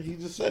 Remember, he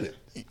just said it.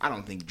 I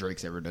don't think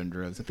Drake's ever done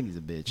drugs. I think he's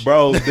a bitch.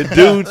 Bro, the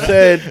dude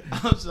said,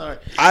 I'm sorry.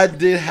 I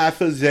did half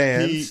a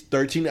Zans, He-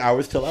 13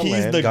 hours till I he's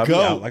land, the got me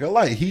GOAT. out like a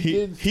light.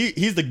 He's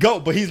He's the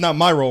GOAT, but he's not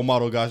my role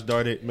model, gosh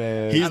darn it.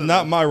 Man. He's I don't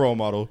not know. my role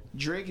model.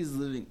 Drake is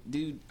living,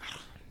 dude.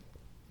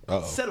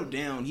 Uh-oh. Settle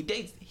down. He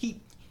dates. He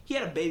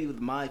had a baby with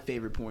my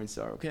favorite porn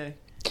star. Okay.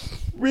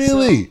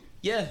 Really? So,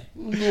 yeah.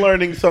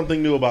 Learning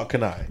something new about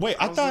Kanai. Wait,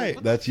 I was thought like,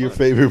 what That's your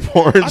favorite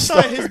porn I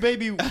star? thought his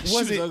baby She was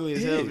wasn't ugly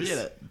as hell. But his. she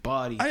had a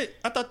body.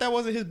 I thought that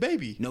wasn't his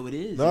baby. No, it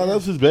is. No, yeah.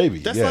 that's his baby.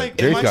 That's yeah, like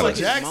Drake's Michael got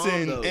His mom,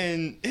 Jackson though.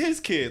 and his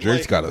kid.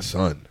 Drake's Like, got a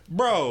son.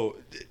 bro.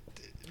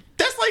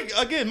 That's like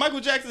again Michael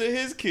Jackson and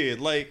his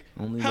kid. Like,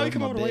 Only how he love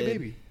come my up with a white bed.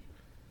 baby?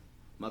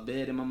 My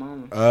bed and my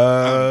mama.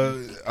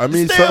 I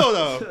mean, Still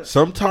though.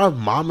 sometimes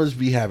mamas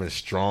be having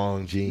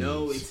strong genes.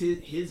 No, it's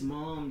his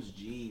mom's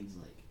genes.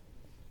 Like,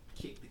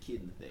 kick the kid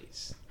in the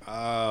face.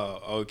 Oh,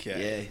 Yeah,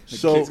 okay. the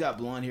So- kid's got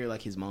blonde hair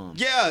like his mom.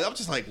 Yeah, I'm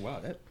just like,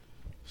 wow, that.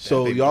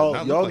 So baby y'all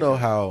does not look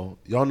like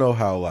y'all know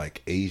how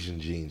like Asian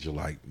genes are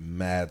like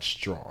mad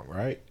strong,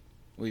 right?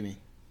 What do you mean?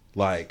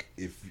 Like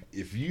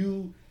if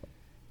you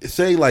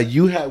say like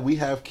we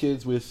have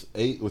kids with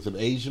an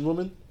Asian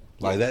woman,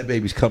 like that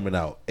baby's coming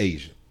out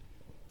Asian,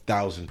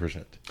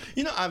 1000%.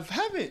 You know, I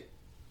haven't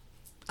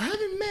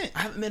met.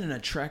 I haven't met an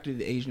attractive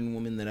Asian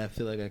woman that I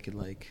feel like I could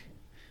like.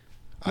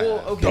 I Well,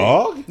 have. okay.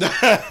 Dog,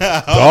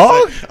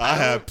 Dog? I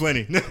have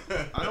plenty.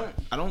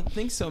 I don't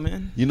think so,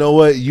 man. you know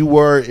what? You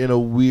were in a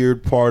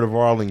weird part of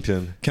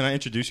Arlington. Can I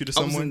introduce you to I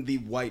was in someone? the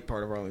white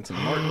part of Arlington,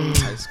 Martin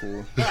High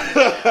School.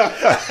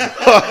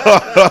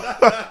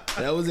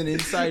 That was an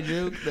inside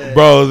joke. That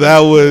Bro, that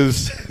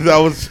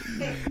was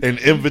an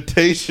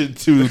invitation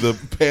to the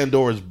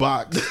Pandora's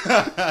box.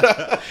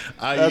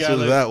 That's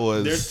what that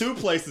was. There's 2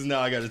 places now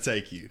I got to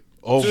take you.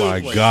 Oh 2 my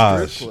places.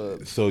 gosh! Strip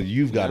club. So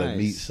you've got to Nice.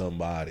 meet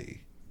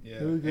somebody. Yeah.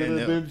 Who's And,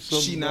 gonna be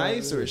Is she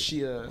nice or is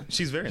she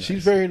she's very nice.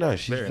 She's very nice.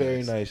 She's Very very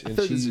nice. nice, I and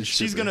feel like this she's is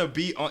She's stripper. gonna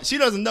be on. She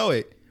doesn't know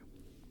it,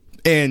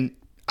 and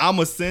I'm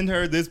gonna send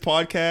her this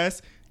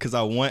podcast because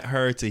I want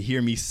her to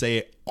hear me say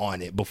it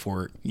on it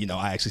before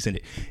I actually send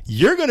it.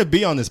 You're gonna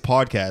be on this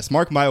podcast.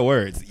 Mark my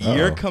words.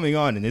 You're Uh-oh. coming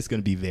on, and it's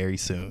gonna be very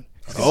soon.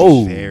 It's gonna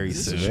Oh, be very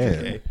this is soon. man.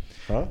 Okay.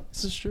 huh?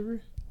 Is this a stripper?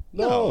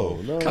 No,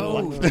 no,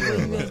 Oh, no, you no,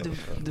 guys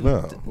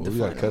no. We define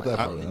gotta it cut that like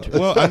part that. out.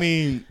 Well, I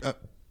mean,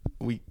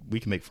 we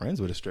can make friends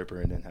with a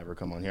stripper and then have her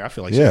come on here. I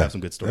feel like she'll Yeah, have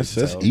some good stories.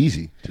 that's to tell.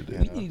 easy to do.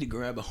 We need to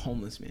grab a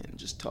homeless man and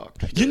just talk.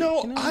 You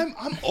know,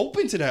 I'm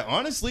open to that.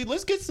 Honestly,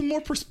 let's get some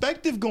more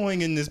perspective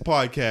going in this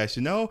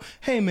podcast.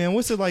 Hey man,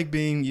 what's it like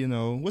being?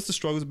 What's the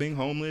struggles of being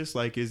homeless?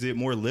 Like, is it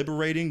more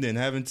liberating than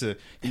having to,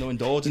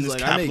 indulge in He's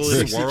this like, I make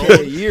capitalist $60K world?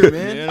 a year,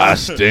 man. You know? I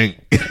stink.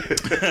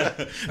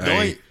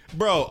 Don't-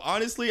 Bro,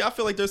 honestly, I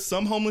feel like there's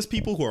some homeless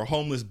people who are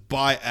homeless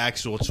by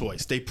actual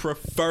choice. They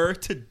prefer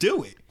to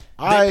do it.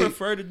 They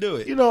prefer to do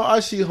it. I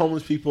see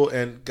homeless people,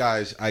 and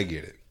guys, I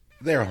get it.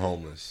 They're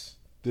homeless.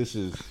 This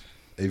is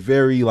a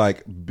very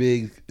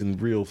big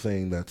and real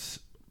thing that's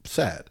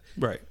sad.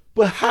 Right.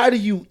 But how do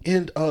you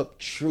end up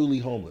truly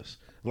homeless?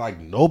 Like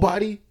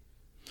nobody?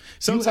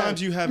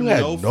 Sometimes you you had have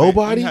no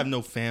nobody? You have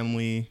no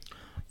family.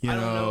 I don't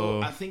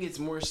know. I think it's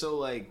more so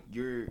like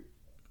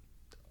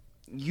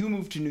you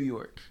moved to New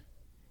York.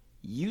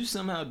 You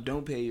somehow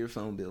don't pay your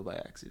phone bill by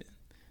accident.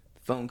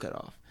 Phone cut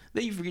off.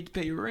 Then you forget to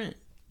pay your rent.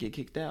 Get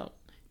kicked out.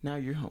 Now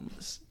you're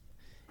homeless.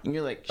 And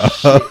you're like,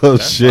 shit. Oh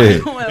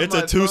shit! I don't have It's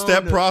my a 2-step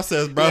phone to-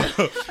 process, bro.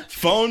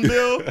 Phone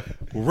bill,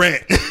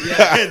 rent.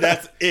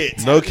 That's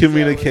it. No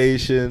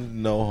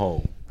communication, no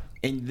home.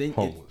 And then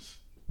Homeless.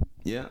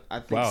 yeah, I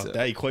think Wow, so.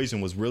 that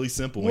equation was really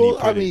simple when you Well,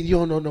 put I mean, it. you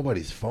don't know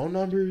nobody's phone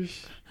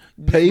numbers.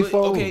 Pay But,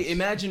 phones. okay,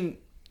 imagine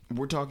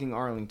we're talking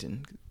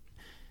Arlington.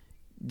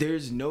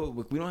 There's we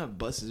don't have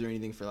buses or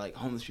anything for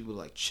homeless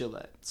people to chill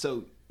at.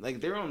 So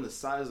they're on the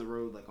side of the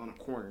road, on a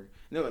corner. And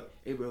they're like,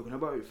 "Hey, bro, can I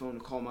borrow your phone to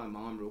call my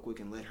mom real quick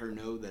and let her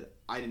know that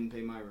I didn't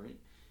pay my rent?"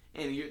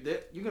 And you're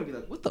gonna be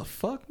like, "What the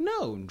fuck?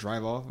 No!" And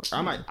drive off.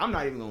 I'm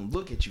not even gonna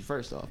look at you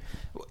first off,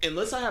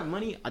 unless I have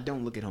money. I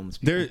don't look at homeless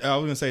people. I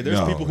was gonna say there's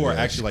No, people who are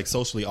yeah. actually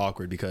socially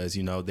awkward because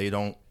they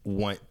don't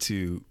want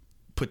to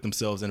put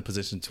themselves in a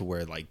position to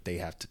where they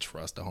have to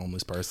trust a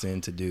homeless person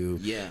to do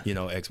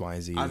X, Y,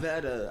 and Z. I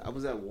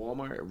was at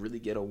Walmart, a really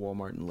ghetto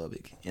Walmart in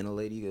Lubbock, and a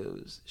lady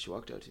she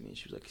walked up to me and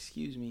she was like,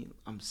 "Excuse me,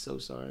 I'm so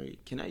sorry.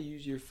 Can I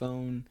use your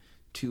phone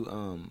to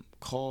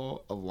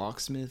call a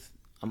locksmith?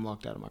 I'm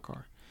locked out of my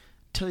car."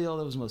 Tell y'all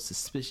that was the most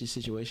suspicious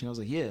situation. I was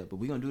like, "Yeah, but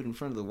we're gonna do it in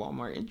front of the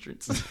Walmart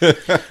entrance." I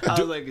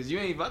was like, "Cause you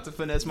ain't about to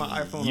finesse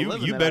my iPhone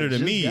 11." You that better I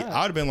than just me. got."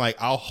 I would have been like,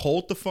 I'll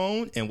hold the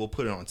phone and we'll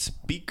put it on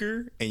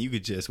speaker, and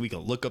we can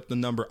look up the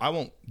number. I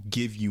won't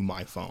give you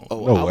my phone.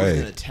 Oh, No I was way.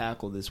 gonna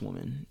tackle this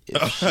woman.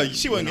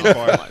 She wasn't getting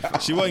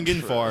far. She wasn't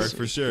getting far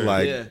for sure.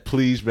 Like, Yeah.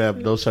 please,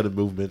 ma'am, no sudden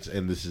movements,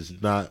 and this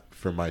is not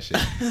for my shit.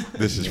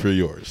 This is for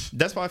yours.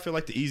 That's why I feel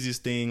like the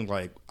easiest thing,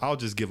 like I'll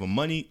just give them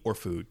money or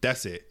food.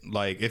 That's it.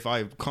 Like if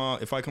I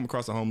come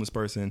across a homeless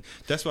person,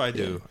 that's what I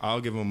do.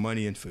 I'll give them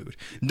money and food.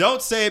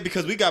 Don't say it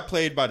because we got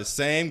played by the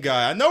same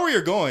guy. I know where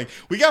you're going.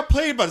 We got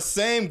played by the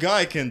same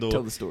guy, Kendall.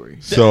 Tell the story.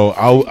 So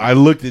I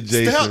looked at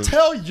Jason.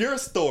 Tell your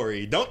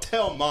story. Don't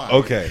tell mine.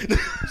 Okay,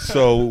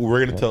 so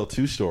we're gonna tell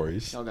two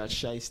stories, Y'all got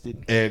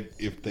shysted. and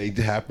if they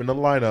happen to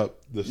line up,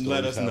 the stories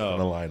Let us happen know.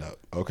 to line up.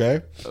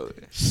 Okay.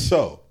 Okay.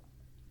 So,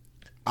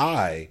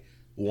 I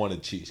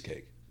wanted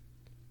cheesecake.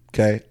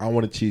 Okay, I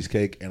wanted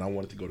cheesecake, and I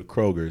wanted to go to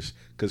Kroger's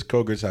because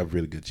Kroger's have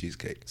really good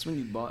cheesecake. That's when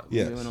you bought.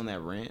 Yes. You went on that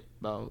rant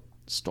about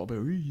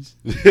strawberries.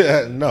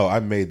 No, I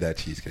made that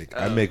cheesecake.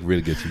 I make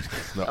really good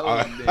cheesecake. No,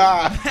 Oh, damn.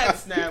 That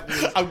snap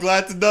was. I'm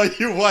glad to know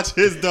you watch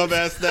his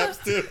dumbass snaps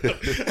too.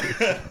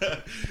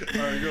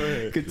 All right, go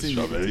ahead. Continue.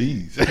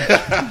 strawberries.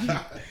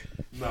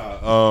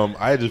 Nah,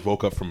 I just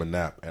woke up from a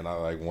nap and I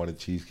like wanted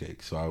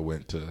cheesecake, so I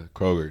went to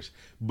Kroger's.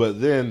 But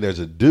then there's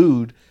a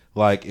dude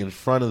like in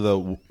front of the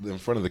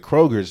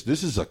Kroger's.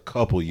 This is a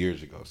couple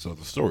years ago, so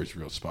the story's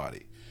real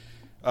spotty.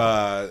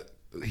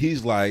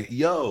 He's like,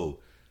 "Yo,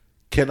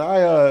 can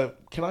I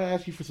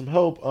ask you for some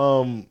help?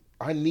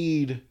 I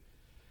need,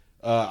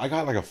 I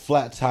got like a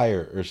flat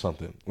tire or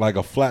something, like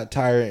a flat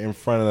tire in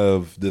front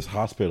of this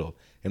hospital,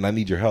 and I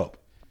need your help."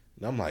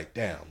 And I'm like,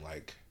 "Damn,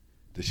 like."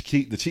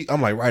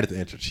 I'm like right at the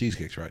entrance.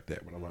 Cheesecake's right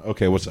there. But I'm like,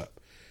 okay, what's up?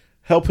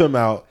 Help him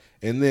out.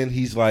 And then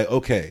he's like,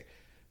 okay,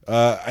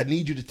 I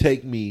need you to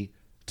take me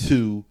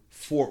to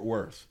Fort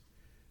Worth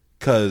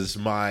because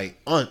my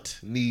aunt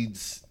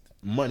needs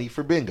money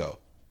for bingo.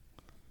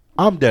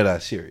 I'm dead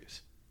ass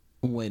serious.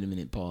 Wait a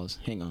minute, pause.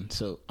 Hang on.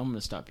 So I'm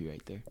gonna stop you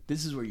right there.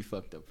 This is where you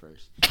fucked up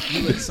first.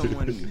 You let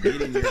someone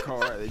get in your car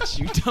that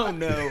you don't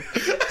know.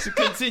 So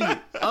continue.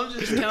 I'm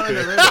just counting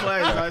the red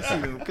flags I see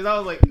them because I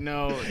was like,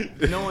 no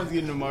one's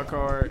getting in my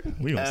car.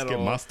 We don't at skip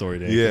all. my story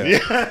then.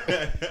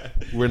 Yeah.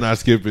 We're not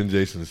skipping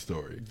Jason's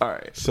story. All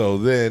right. So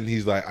then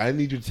he's like, I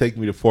need you to take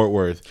me to Fort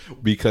Worth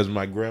because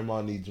my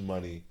grandma needs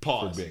money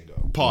Pause. for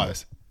bingo.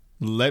 Pause.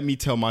 Let me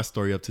tell my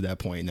story up to that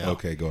point now.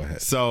 Okay, go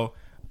ahead. So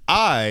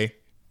I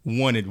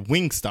wanted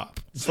Wingstop.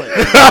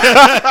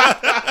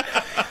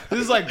 This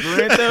is like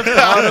Grand Theft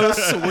Auto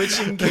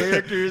switching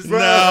characters. No,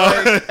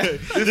 Like,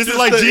 this is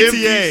like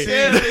GTA.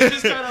 yeah, they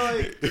just kind of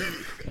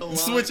like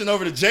Switching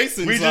over to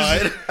Jason's We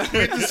side.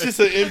 It's just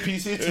an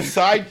NPC. It's a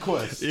side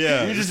quest.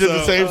 Yeah, You just did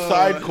the so, same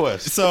side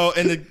quest. So,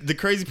 and the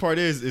crazy part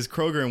is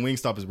Kroger and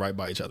Wingstop is right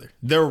by each other.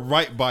 They're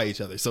right by each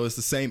other, so it's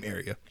the same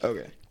area.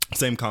 Okay.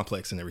 Same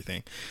complex and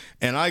everything.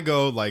 And I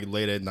go like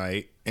late at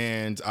night,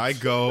 and I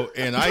go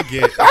and I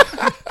get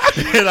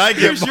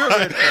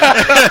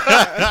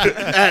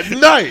At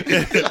night.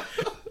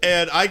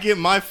 and I get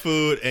my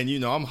food, and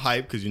I'm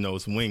hyped because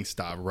it's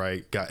Wingstop,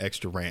 right? Got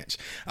extra ranch.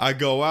 I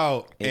go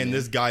out, and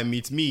this guy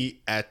meets me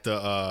at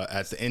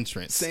the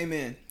entrance. Same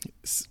man.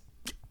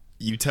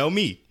 You tell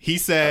me. He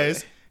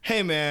says,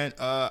 "Hey man,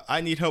 I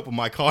need help with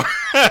my car.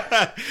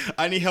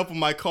 I need help with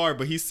my car."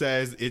 But he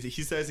says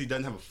he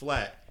doesn't have a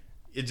flat.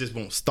 It just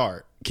won't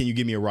start. Can you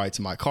give me a ride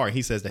to my car? And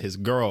he says that his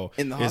girl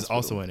In the is hospital.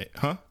 also in it,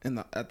 huh?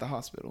 At the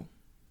hospital.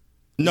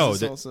 No, Is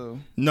this also.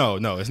 no,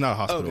 it's not a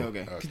hospital.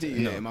 Okay.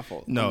 Continue. Yeah, my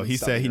fault. No, I'm he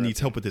stopping said he you needs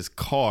right help with his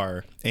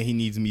car, and he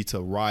needs me to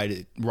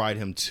ride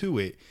him to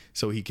it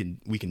so we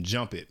can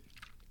jump it.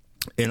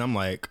 And I'm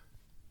like,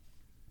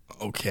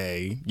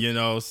 okay,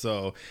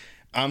 so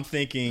I'm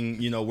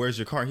thinking, where's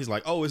your car? He's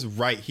like, oh, it's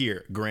right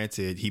here.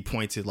 Granted, he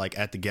pointed like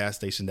at the gas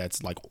station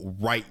that's like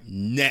right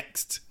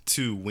next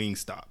to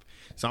Wingstop.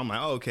 So I'm like,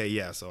 oh, okay,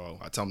 yeah. So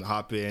I tell him to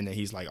hop in, and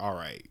he's like, all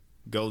right,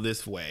 go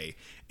this way.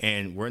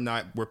 And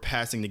we're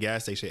passing the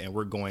gas station, and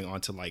we're going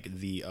onto like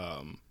the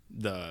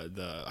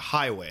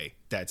highway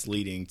that's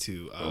leading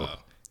to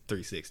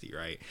 360,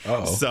 right?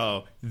 Uh-oh.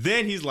 So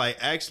then he's like,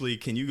 actually,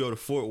 can you go to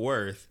Fort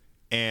Worth?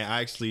 And I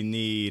actually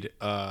need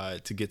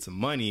to get some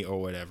money or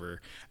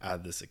whatever out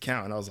of this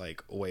account. And I was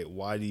like, wait,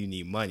 why do you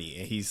need money?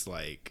 And he's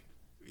like,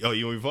 oh,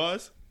 you want me to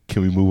pause?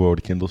 Can we move over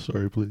to Kendall's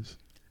story, please?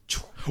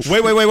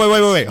 Wait.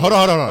 Hold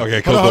on.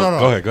 Okay, Hold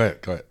on. Go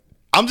ahead.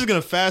 I'm just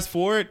going to fast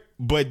forward.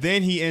 But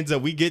then he ends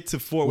up, we get to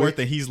Fort Worth,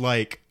 and he's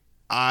like,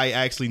 I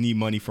actually need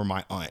money for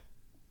my aunt.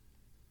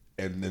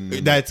 And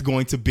then That's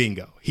going to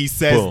bingo. He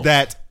says Boom.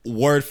 that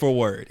word for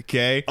word,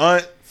 okay?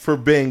 aunt for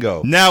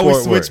bingo. Now we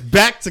Fort switch Worth.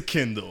 back to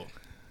Kendall.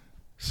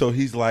 So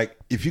he's like,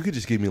 if you could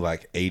just give me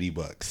like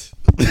 $80.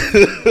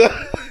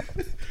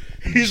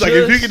 He's like,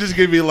 if you could just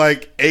give me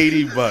like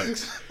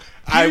 $80,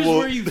 I Here's will.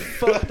 where you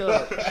fucked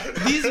up.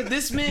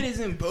 This man is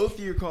in both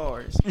your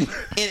cars and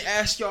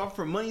ask y'all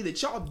for money that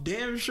y'all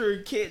damn sure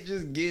can't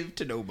just give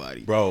to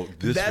nobody. Bro,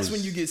 That's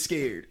when you get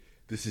scared.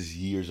 This is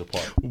years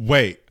apart.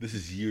 Wait. This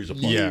is years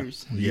apart. Yeah.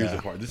 Years. Years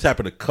apart. This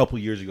happened a couple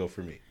years ago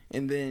for me.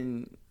 And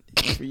then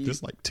for you, This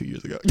is like 2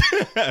 years ago.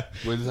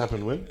 When this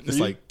happened when? It's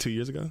like 2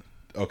 years ago.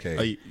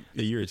 Okay.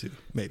 A year or two,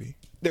 maybe.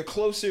 they're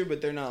closer,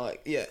 but they're not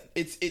like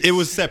It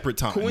was separate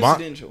time. coincidence.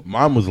 Coincidential.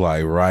 Mom was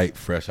like right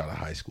fresh out of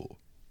high school.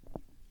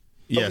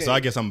 Yeah, Okay, so I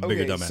guess I'm a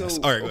bigger okay, dumbass.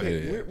 so- All right, go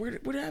okay,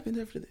 ahead. What happened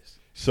after this?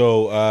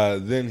 So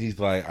then he's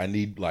like, I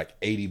need like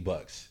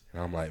 $80.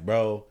 And I'm like,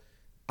 bro,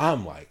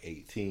 I'm like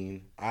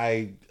 18.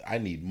 I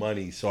need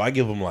money. So I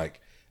give him like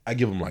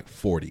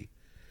 40.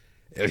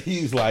 And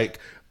he's like,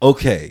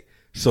 okay,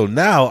 so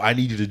now I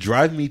need you to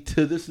drive me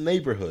to this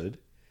neighborhood,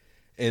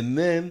 and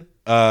then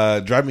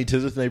drive me to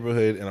this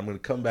neighborhood, and I'm gonna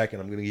come back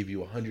and I'm gonna give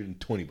you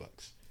 $120.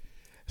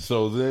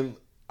 So then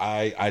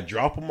I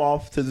drop him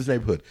off to this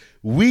neighborhood.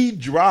 We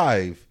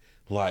drive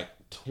like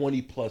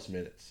 20 plus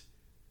minutes.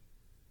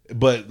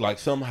 But like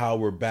somehow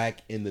we're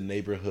back in the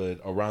neighborhood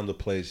around the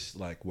place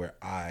like where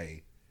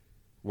I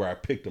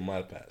picked him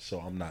up at. So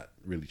I'm not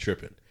really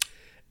tripping.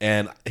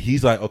 And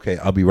he's like, okay,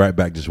 I'll be right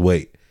back. Just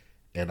wait.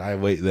 And I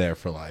wait there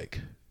for like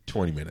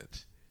 20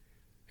 minutes.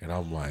 And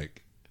I'm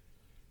like,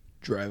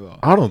 Drive off.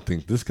 I don't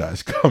think this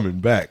guy's coming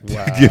back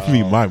to give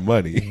me my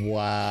money.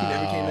 Wow.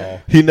 Never came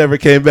back. He never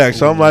came back.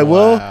 So I'm like,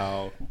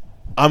 well,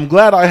 I'm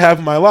glad I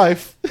have my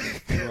life.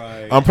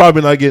 Right. I'm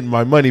probably not getting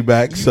my money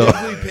back. You So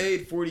definitely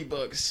paid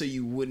 $40 so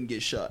you wouldn't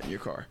get shot in your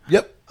car.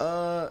 yep.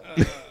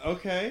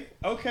 Okay.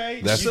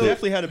 That's you it.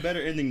 definitely had a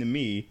better ending than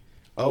me.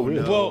 Oh,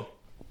 really? Well,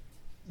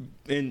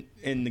 in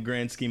the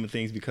grand scheme of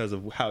things, because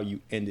of how you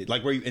ended,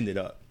 like where you ended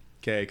up.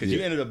 Okay, because you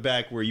Yeah. ended up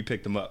back where you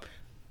picked him up.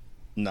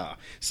 Nah.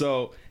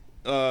 So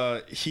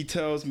he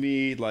tells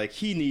me like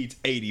he needs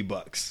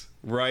 $80,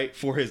 right,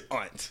 for his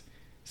aunt.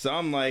 So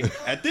I'm like,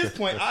 at this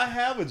point, I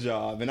have a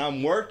job and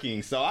I'm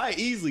working, so I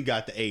easily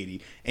got the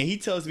 80. And he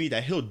tells me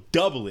that he'll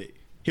double it.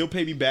 He'll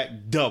pay me back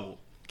double.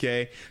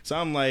 Okay, so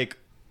I'm like,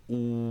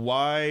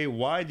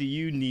 why do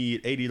you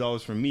need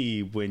 $80 from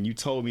me when you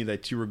told me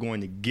that you were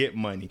going to get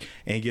money?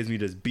 And he gives me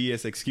this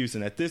BS excuse.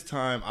 And at this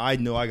time, I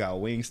know I got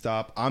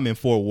Wingstop. I'm in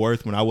Fort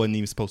Worth when I wasn't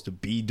even supposed to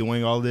be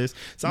doing all this.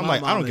 So I'm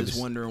like, I don't give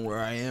a wondering where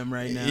I am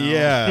right now.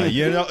 yeah,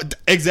 you know,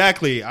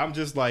 exactly. I'm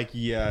just like,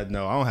 yeah,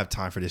 no, I don't have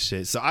time for this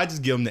shit. So I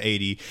just give him the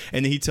 80,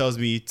 and then he tells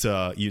me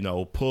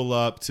to, pull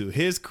up to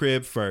his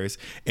crib first,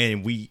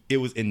 and it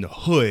was in the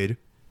hood.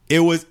 It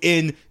was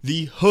in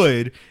the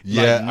hood.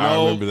 Yeah, Like, I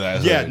remember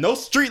that Yeah, hood. no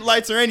street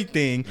lights or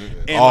anything.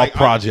 And All like,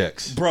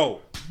 projects. bro.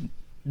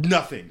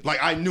 Nothing. Like,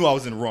 I knew I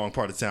was in the wrong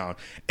part of town.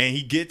 And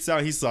he gets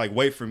out. He's like,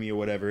 wait for me or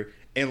whatever.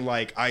 And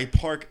like, I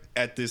park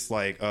at this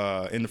like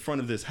in the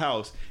front of this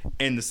house.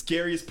 And the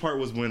scariest part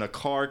was when a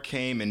car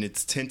came and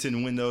it's tinted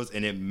windows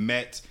and it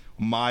met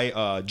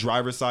my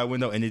driver's side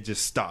window and it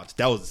just stopped.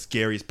 That was the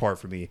scariest part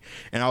for me.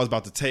 And I was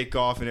about to take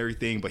off and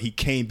everything, but he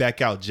came back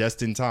out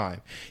just in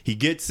time. He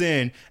gets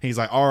in and he's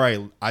like, all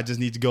right, I just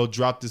need to go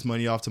drop this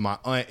money off to my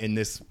aunt in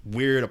this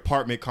weird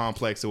apartment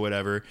complex or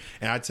whatever.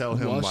 And I tell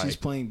him, While like, she's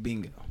playing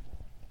bingo.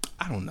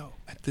 I don't know.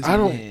 At this I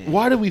don't. Man.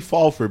 Why do we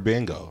fall for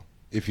bingo?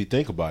 If you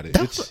think about it,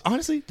 That's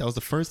honestly, that was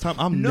the first time.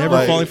 I'm never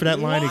Like, falling for that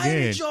line Why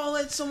again. did y'all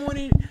let someone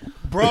in?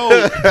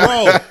 Bro,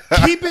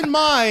 keep in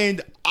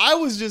mind, I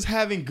was just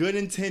having good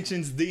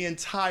intentions the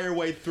entire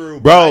way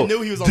through. But bro, I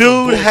knew he was on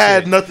some dude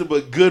had bullshit. nothing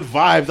but good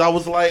vibes. I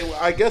was like,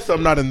 I guess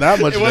I'm not in that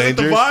much It wasn't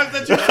danger. the vibes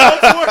that you felt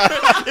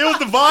for. It was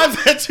the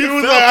vibes that you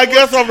felt I for.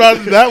 guess I'm not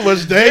in that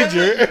much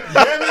danger.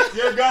 Damn it,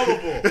 you're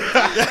gullible.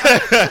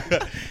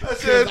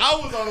 Because I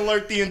was on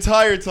alert the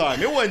entire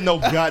time. It wasn't no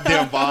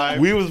goddamn vibe.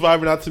 We was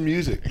vibing out to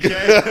music.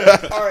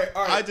 Okay? All right.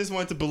 I just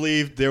wanted to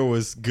believe there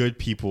was good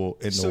people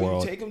in So the you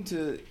world. take him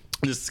to.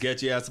 This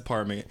sketchy ass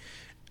apartment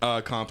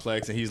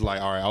complex, and he's like,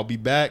 all right, I'll be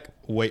back,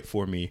 wait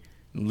for me.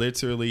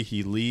 Literally,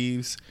 he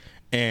leaves,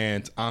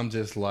 and I'm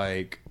just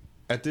like,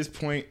 at this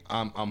point,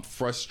 I'm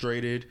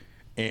frustrated,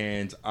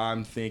 and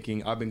I'm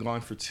thinking, I've been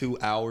gone for 2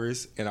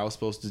 hours, and I was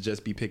supposed to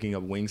just be picking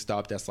up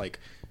Wingstop that's like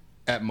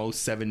at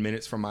most 7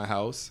 minutes from my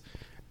house.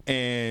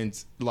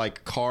 And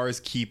like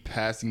cars keep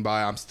passing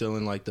by. I'm still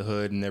in like the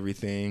hood and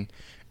everything.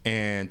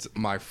 And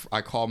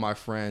I call my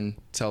friend,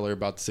 tell her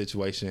about the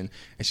situation,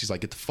 and she's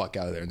like, get the fuck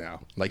out of there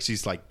now. Like,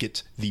 she's like,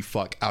 get the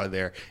fuck out of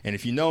there. And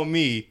if you know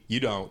me,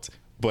 you don't,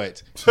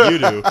 but you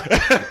do.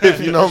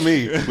 If you know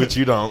me, which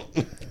you don't.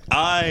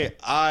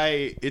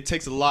 It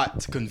takes a lot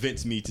to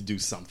convince me to do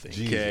something.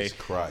 Okay? Jesus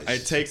Christ.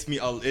 It takes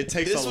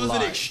This a was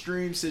lot. an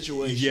extreme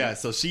situation. Yeah,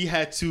 so she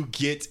had to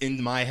get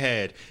in my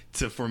head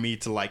for me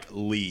to like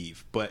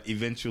leave, but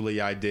eventually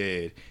I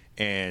did,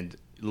 and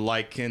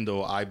like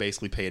Kendall, I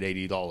basically paid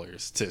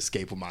 $80 to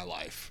escape with my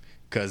life,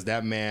 because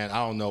that man, I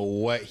don't know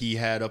what he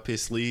had up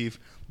his sleeve,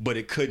 but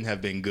it couldn't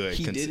have been good.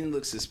 He didn't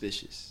look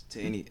suspicious to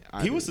any.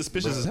 He was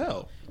suspicious as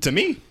hell to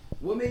me.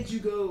 What made you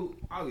go?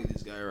 I'll get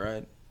this guy a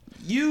ride.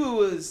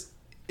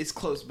 It's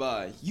close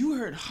by. You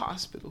heard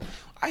hospital.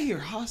 I hear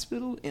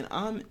hospital, and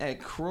I'm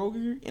at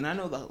Kroger, and I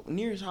know the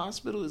nearest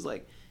hospital is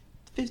like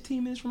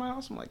 15 minutes from my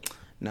house. I'm like,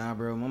 nah,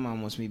 bro, my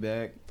mom wants me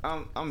back.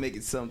 I'm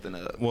making something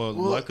up. Well,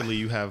 luckily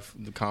you have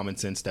the common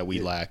sense that we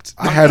lacked.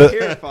 I'm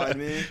terrified,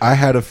 man. I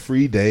had a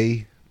free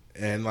day,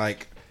 and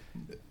like,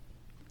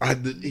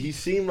 he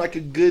seemed like a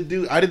good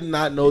dude. I did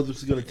not know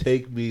this was gonna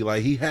take me.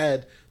 Like, he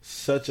had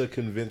such a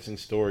convincing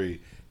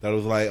story that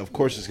was like, of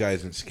course this guy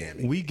isn't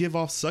scamming. We give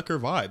off sucker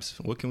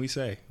vibes. What can we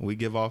say? We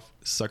give off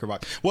sucker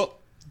vibes. Well,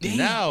 Damn.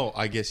 now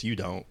I guess you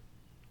don't.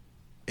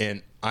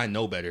 And I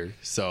know better.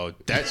 So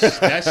that ship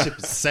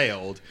has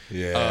sailed.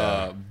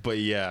 Yeah. But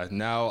yeah,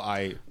 now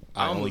I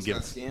only almost give.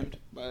 got scammed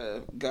by a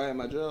guy at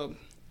my job.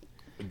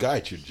 The guy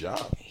at your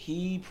job.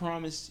 He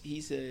promised.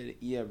 He said,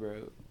 "Yeah,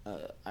 bro.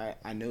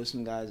 I know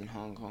some guys in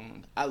Hong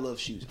Kong. I love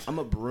shoes. I'm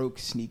a broke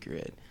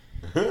sneakerhead.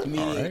 Meaning,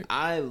 Alright.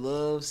 I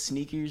love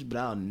sneakers, but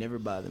I'll never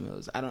buy them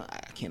those. I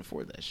can't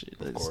afford that shit.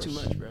 It's too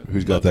much, bro.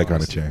 Who's got that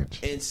kind of change?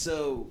 And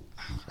so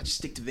I just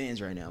stick to Vans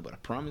right now. But I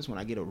promise, when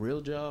I get a real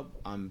job,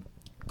 I'm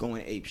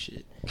going ape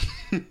shit.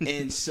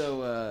 And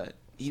so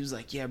he was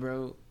like, "Yeah,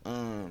 bro.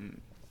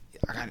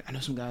 I know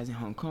some guys in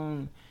Hong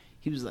Kong."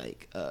 He was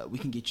like, "We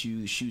can get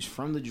you shoes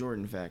from the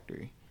Jordan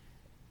factory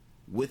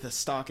with a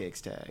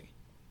StockX tag,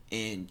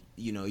 and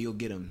you'll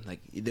get them. Like,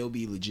 they'll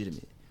be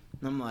legitimate."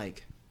 And I'm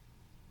like,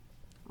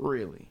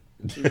 "Really?"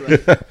 He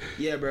was like,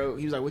 "Yeah, bro."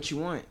 He was like, "What you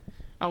want?"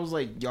 I was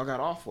like, "Y'all got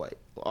Off-White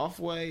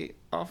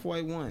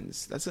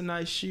ones. That's a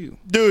nice shoe.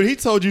 Dude, he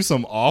told you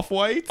some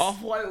Off-Whites?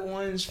 Off-White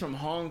ones from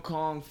Hong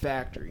Kong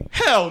factory."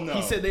 Hell no.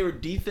 He said they were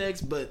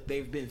defects, but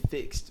they've been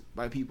fixed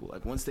by people.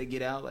 Like, once they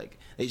get out, like,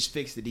 they just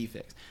fix the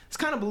defects. It's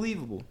kind of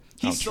believable.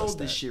 He don't sold trust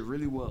this that. shit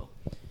really well.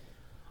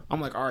 I'm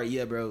like, "All right,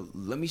 yeah, bro.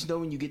 Let me know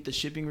when you get the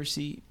shipping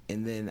receipt,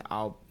 and then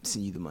I'll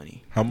send you the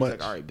money." How He's much?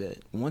 Like, "All right, bet.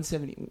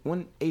 170,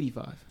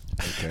 185.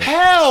 Okay.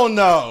 Hell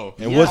no.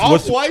 And Yeah. what's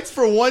Off-Whites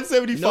for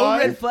 175? No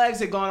red flags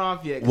had gone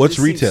off yet. 'Cause What's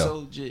this seems retail? So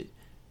legit.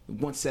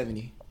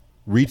 170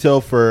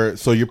 retail for?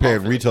 So you're paying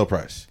Off it. retail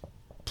price.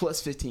 plus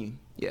 15.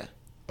 Yeah,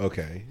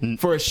 Okay.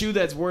 for a shoe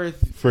that's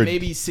worth For-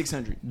 maybe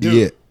 600.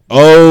 Yeah.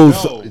 Oh, No.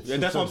 so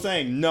That's what I'm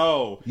saying.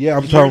 No. yeah,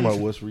 I'm You're- talking about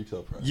what's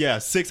retail price. Yeah,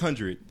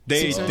 600.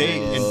 They 600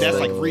 and is that's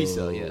like like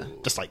resale. Yeah.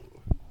 just like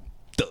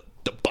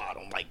the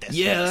bottom like that.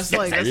 Yeah, that's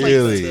like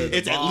Really? the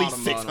it's at least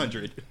bottom.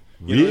 600.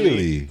 You know what I mean?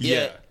 Really?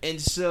 Yeah.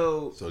 And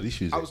so So these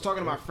shoes. I was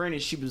talking to my friend,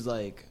 and she was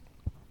like,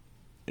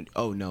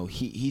 "Oh no,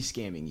 he's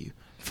scamming you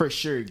for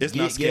sure. It's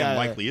not scam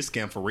likely. It's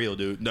scam for real,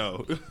 dude.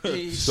 No.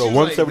 So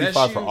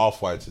 175 for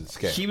off whites is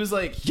scam. She was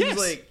like,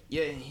 Yes.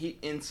 yeah.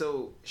 And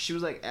so she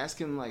was like, ask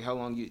him like how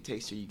long it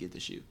takes till you get the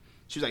shoe.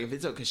 She was like, if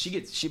it's okay,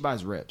 because she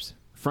buys reps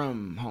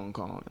from Hong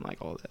Kong and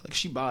like all that. Like,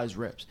 she buys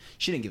reps.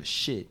 She didn't give a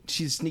shit.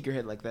 She's a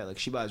sneakerhead like that. Like,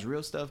 she buys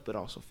real stuff, but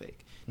also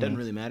fake. Doesn't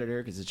really matter to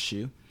her because it's a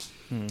shoe.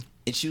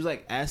 And she was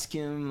like, ask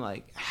him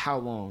like how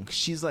long.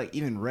 She's like,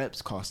 even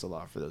reps cost a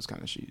lot for those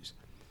kind of shoes.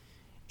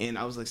 And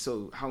I was like,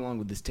 so how long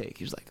would this take?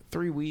 He was like,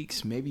 3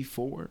 weeks, maybe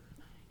 4.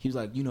 He was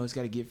like, it's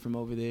got to get from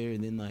over there,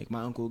 and then like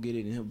my uncle will get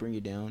it and he'll bring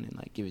it down and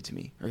like give it to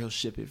me, or he'll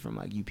ship it from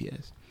like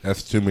UPS.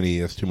 That's too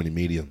many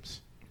mediums.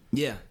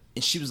 Yeah.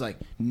 And she was like,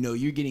 no,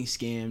 you're getting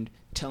scammed.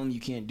 Tell him you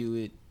can't do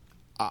it.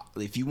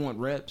 If you want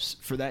reps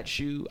for that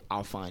shoe,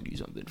 I'll find you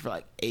something for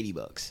like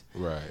 $80.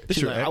 Right. This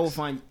She's your like, ex? I will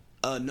find.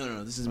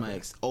 No. This is my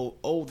ex,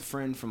 old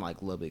friend from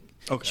like Lubbock.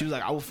 Okay. She was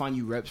like, I will find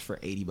you reps for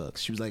 $80.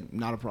 She was like,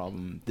 not a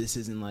problem. This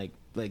isn't like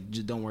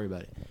just don't worry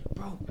about it,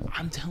 bro.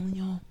 I'm telling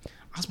y'all,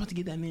 I was about to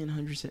get that man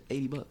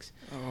 $180.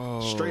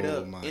 Oh, Straight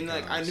up. my And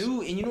like I gosh. knew,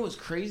 and you know what's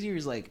crazier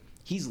is like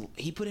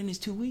he put in his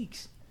 2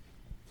 weeks.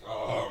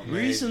 Oh man,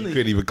 Recently. you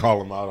couldn't even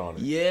call him out on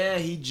it. Yeah,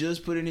 he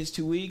just put in his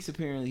 2 weeks.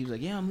 Apparently, he was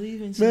like, yeah, I'm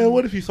leaving. Man,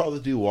 what if you saw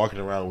this dude walking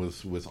around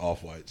with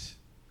off whites?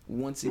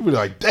 once You'd be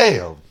like,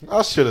 damn,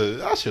 I should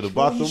have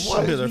bought Bro, them he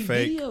whites. They're showed me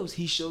fake. videos.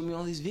 He showed me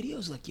all these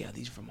videos. Like, yeah,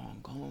 these are from Hong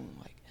Kong.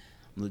 Like,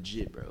 I'm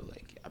legit, bro.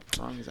 Like, I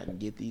promise I can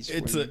get these. For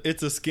It's you.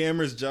 a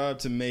scammer's job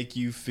to make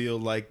you feel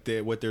like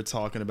that what they're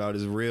talking about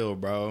is real,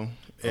 bro.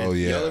 Oh,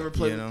 yeah. Y'all ever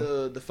play you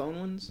with the phone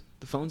ones?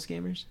 The phone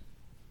scammers?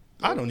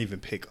 I don't even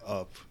pick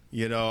up.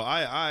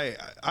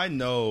 I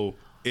know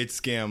it's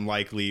scam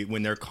likely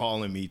when they're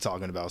calling me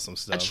talking about some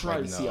stuff. I try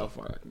Like, to no. see how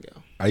far I can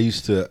go. I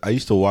used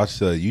to watch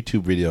a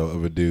YouTube video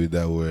of a dude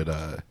that would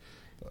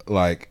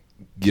like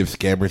give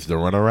scammers the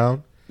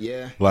runaround.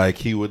 Yeah. Like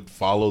he would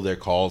follow their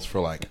calls for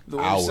like The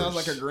one who hours. sounds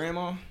like a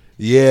grandma.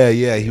 Yeah,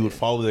 he would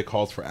follow their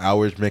calls for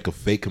hours, make a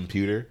fake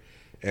computer,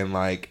 and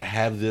like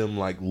have them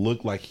like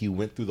look like he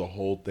went through the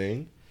whole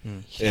thing,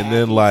 and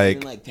then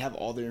like have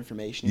all their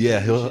information. yeah,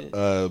 and he'll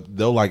shit.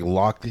 they'll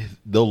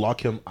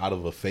lock him out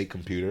of a fake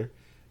computer,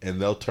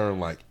 and they'll turn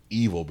like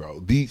evil,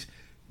 bro.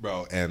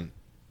 And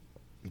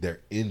they're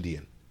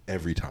Indian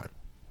every time.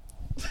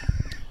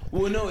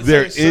 Well, no, it's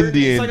they're like a certain,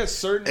 Indian it's like a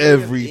certain area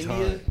of every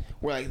India time.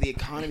 where like the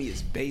economy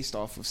is based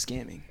off of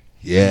scamming.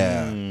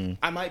 Yeah,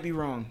 I might be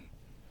wrong.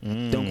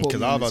 Don't quote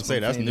Because me I was on about this, to say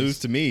but that's famous. news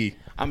to me.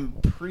 I'm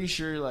pretty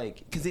sure, like,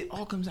 because it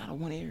all comes out of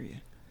one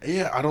area.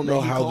 yeah. I don't Man,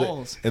 know he how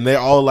calls. and they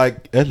all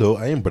like, hello,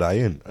 I am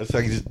Brian. It's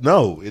like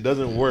no, it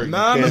doesn't work. You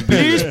Mama, can't do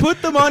please that.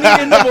 put the money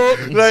in the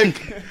book.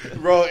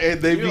 Like, bro, and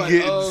they You're be like,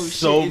 getting oh,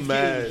 so shit, it's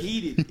mad. Getting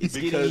heated. It's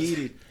getting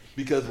heated.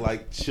 Because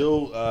like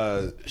she'll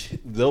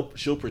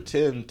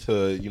pretend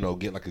to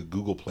get like a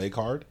Google Play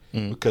card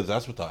because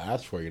that's what they'll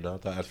ask for. They'll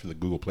ask for the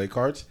Google Play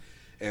cards,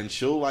 and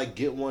she'll like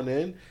get one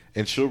in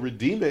and she'll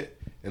redeem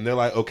it, and they're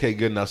like, okay,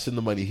 good, now send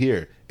the money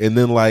here, and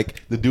then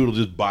like the dude will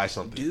just buy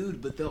something.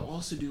 Dude, but they'll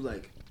also do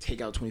like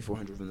take out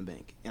 $2,400 from the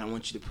bank, and I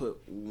want you to put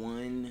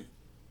one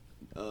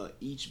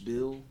each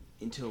bill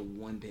into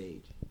one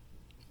page.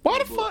 Why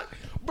the fuck?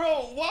 Bro,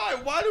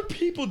 why do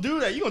people do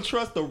that? You gonna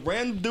trust a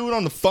random dude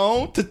on the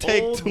phone to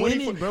take Old 24?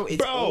 women, bro.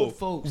 It's old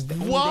folks. The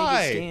only they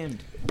Why? get scammed.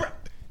 Bro,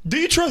 do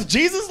you trust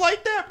Jesus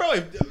like that, bro?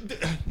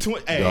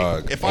 Hey,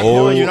 Dog, if I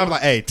know you, old- I'm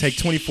like, hey, take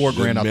 24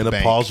 grand out the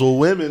bank. Menopausal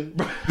women.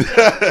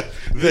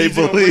 They He's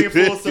gonna bring believe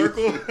it full it.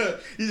 circle.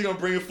 He's gonna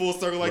bring it full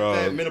circle like Bro,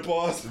 that.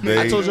 Menopause. they-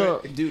 I told y'all,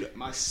 dude,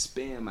 my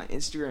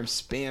Instagram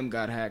spam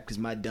got hacked because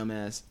my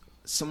dumbass,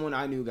 someone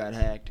I knew got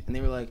hacked, and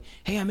they were like,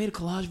 "Hey, I made a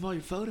collage of all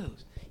your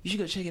photos. You should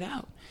go check it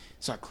out."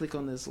 So I click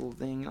on this little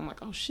thing. And I'm like,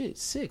 "Oh shit,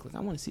 sick! Like I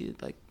want to see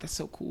it. Like that's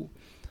so cool."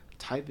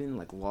 Type in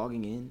like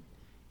logging in,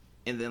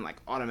 and then like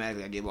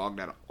automatically I get logged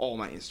out of all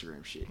my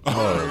Instagram shit. I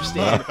don't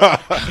understand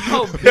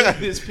how big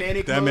this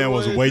panic. That mode man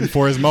was waiting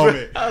for his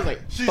moment. I was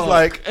like, She's fuck.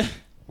 like,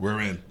 we're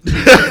in.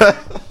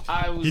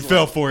 I was He like,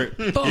 fell for it.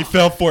 He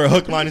fell for it.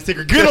 Hook, line, and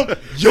sinker. Get him,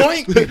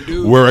 yoink.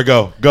 dude. Where I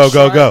go? Go.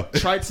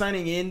 Tried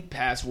signing in,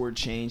 password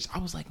changed. I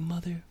was like,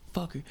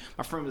 motherfucker.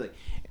 My friend was like,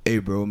 "Hey,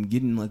 bro, I'm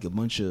getting like a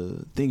bunch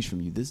of things from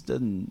you. This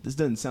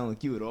doesn't sound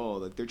like you at all.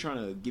 Like they're trying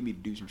to get me to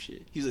do some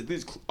shit." He was like,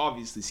 "This is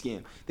obviously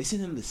scam." They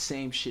sent him the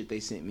same shit they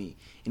sent me,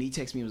 and he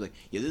texted me and was like,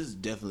 "Yeah, this is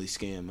definitely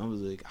scam." I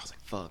was like,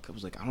 "Fuck." I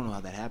was like, "I don't know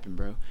how that happened,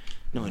 bro."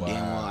 Knowing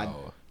damn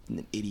well I'm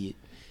an idiot.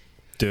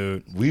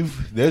 Dude,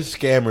 There's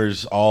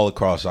scammers all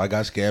across. I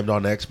got scammed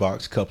on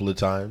Xbox a couple of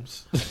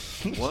times.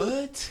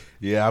 What?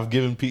 Yeah, I've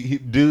given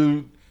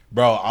dude,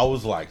 bro. I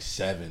was like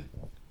 7.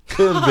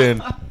 Couldn't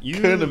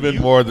have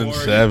been more than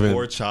 7. You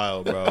poor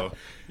child, bro.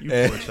 You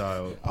And poor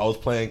child. I was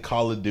playing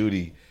Call of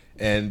Duty,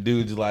 and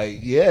dude's like,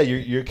 "Yeah,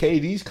 your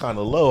KD's kind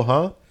of low,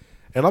 huh?"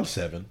 And I'm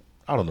 7.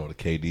 I don't know what a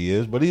KD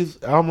is, but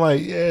I'm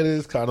like, "Yeah, it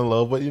is kind of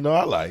low, but you know,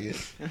 I like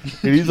it."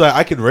 And he's like,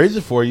 "I can raise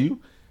it for you."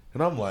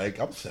 And I'm like,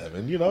 "I'm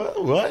 7. You know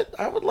what?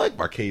 I would like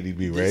my KD to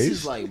be This raised."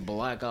 is like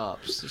Black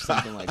Ops or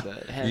something like that.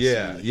 It has to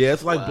Yeah, be.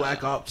 it's like Wow.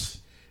 Black Ops.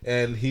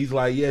 And he's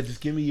like, "Yeah, just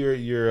give me your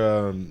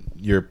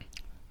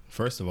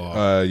First of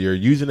all, your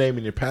username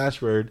and your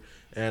password,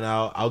 and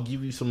I'll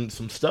give you some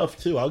stuff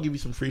too. I'll give you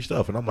some free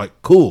stuff." And I'm like,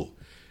 "Cool."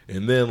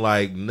 And then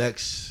like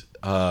next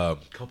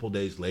couple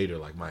days later,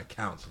 like my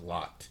account's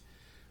locked.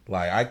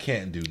 Like I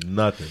can't do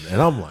nothing.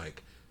 And I'm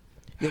like,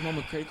 You have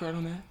a credit card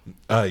on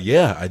that?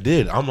 yeah, I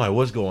did. I'm like,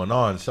 "What's going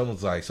on?"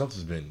 Someone's like,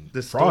 "Something's been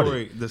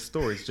frauded." the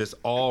story's just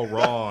all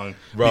wrong,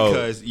 Bro.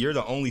 because you're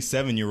the only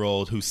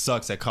 7-year-old who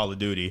sucks at Call of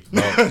Duty.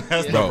 Bro.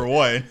 That's Yeah. number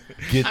one.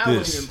 Get I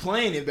wasn't this. even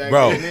playing it back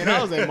Bro. then, man.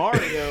 I was at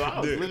Mario. I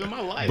was living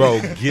my life.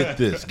 Bro, get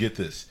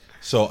this.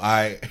 So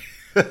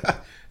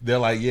they're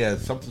like, "Yeah,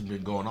 something's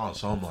been going on."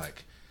 So I'm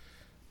like,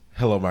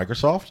 "Hello,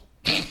 Microsoft."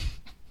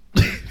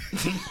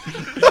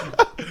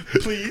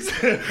 Please.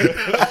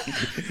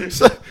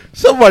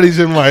 Somebody's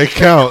in my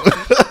account.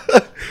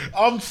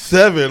 I'm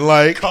 7.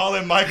 Like,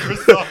 Calling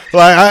Microsoft.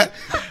 like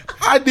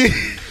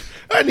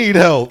I need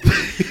help.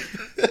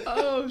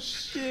 Oh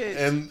shit.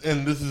 And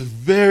this is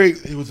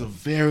it was a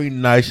very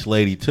nice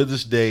lady. To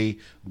this day,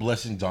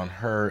 blessings on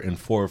her and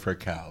 4 of her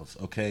cows.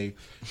 Okay,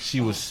 she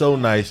was so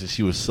nice and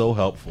she was so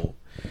helpful,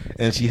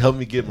 and she helped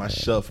me get my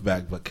stuff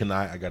back. But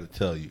I got to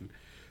tell you,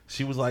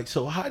 she was like,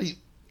 "So how do you?"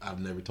 I've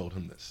never told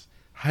him this.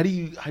 How do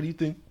you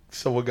think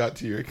someone got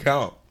to your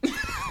account?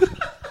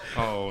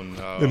 Oh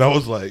no. And I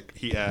was like,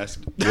 He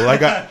asked. "Well,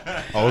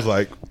 I was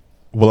like,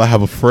 well, I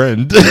have a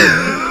friend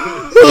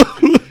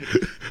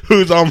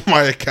who's on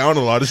my account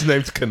a lot. His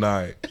name's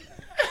Kanai."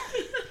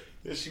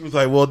 And she was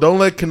like, "Well, don't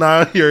let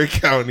Kanai on your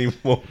account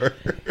anymore."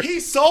 He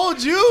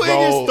sold you in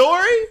Bro. your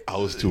story? I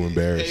was too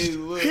embarrassed. Hey,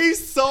 look. He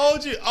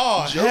sold you?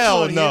 Oh, Jokes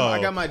hell on him, no. I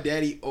got my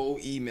daddy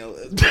old email.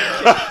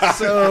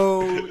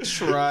 So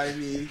try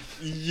me.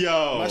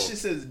 Yo. My shit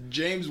says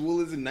James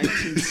Willis in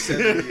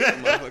 1970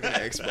 on my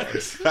fucking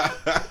Xbox.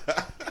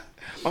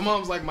 My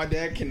mom's like, my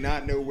dad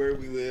cannot know where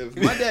we live.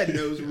 My dad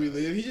knows where we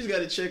live. He just got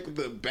to check with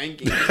the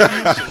banking.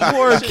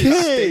 Poor Shit's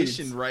kid.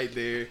 Stationed right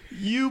there.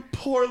 You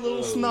poor little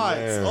Oh, snots.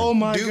 man. Oh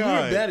my Dude, we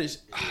god. were bad as...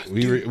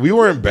 We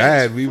weren't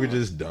bad. We were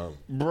just dumb.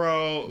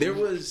 Bro. There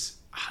was...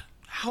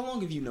 How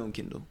long have you known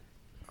Kendall?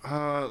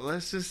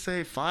 Let's just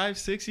say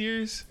 5-6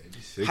 years.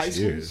 Maybe 6 High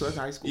school? years. So that's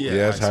high school?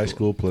 Yeah. it's high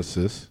school plus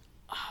this.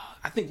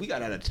 I think we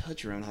got out of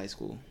touch around high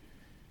school.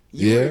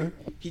 Yeah.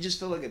 He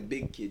just felt like a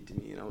big kid to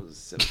me, and I was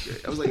 7th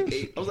grade. I was like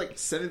 8. I was like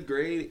 7th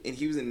grade, and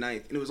he was in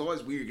 9th, and it was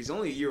always weird. He's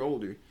only a year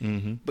older,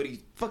 but he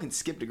fucking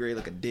skipped a grade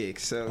like a dick.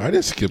 So I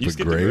didn't skip You a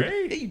skipped a grade.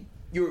 grade? Hey,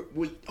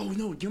 oh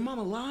no, your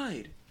mama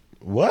lied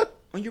What?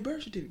 on your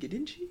birth certificate,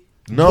 didn't she?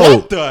 No.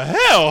 What the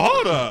hell?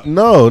 Hold up.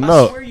 No.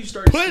 I swear you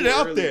started Put it school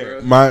out early, there.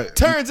 bro. My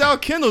Turns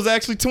out Kendall's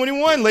actually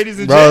 21, ladies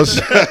and bro.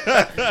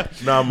 gentlemen.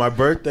 No, my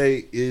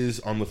birthday is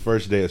on the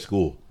first day of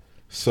school.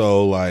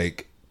 So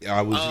like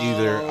I was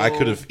I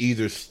could have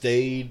either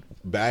stayed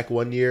back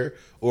 1 year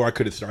or I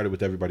could have started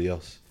with everybody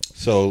else.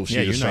 So she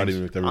Yeah, just you're started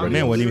nice. with everybody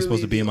Man, else. wasn't even Literally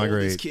supposed to be in my the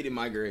oldest grade. kid in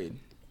my grade.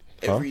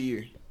 Huh? Every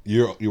year.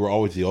 You were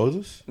always the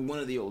oldest? One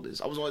of the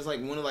oldest. I was always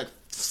like one of like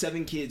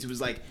 7 kids who was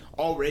like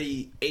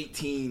already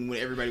 18 when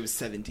everybody was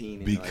 17.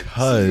 And,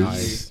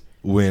 Because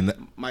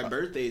when My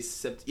birthday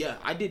is yeah,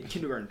 I did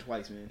kindergarten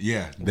twice, man.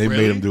 they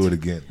Really? made him do it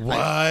again. What?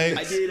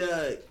 I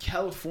did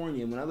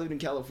California. When I lived in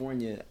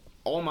California,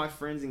 all my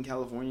friends in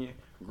California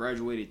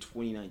graduated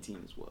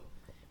 2019 as well.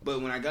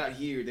 But when I got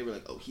here, they were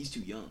like, "Oh, he's too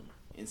young,"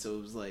 and so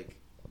it was like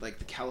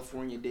the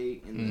California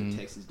date and the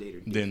Texas date are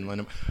different. Didn't let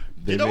him.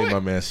 They You know made what?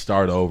 my man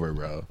start over,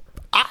 bro.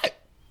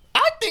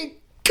 I think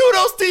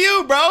kudos to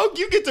you, bro.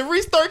 You get to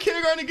restart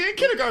kindergarten again.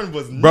 Kindergarten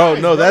was Bro,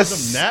 nice, no, bro. that's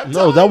Some nap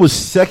no, time? that was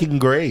second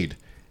grade.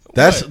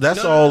 That's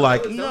What? all No,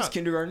 like. that was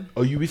kindergarten.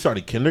 Oh, we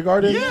started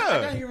kindergarten? I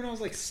got Yeah, here when I was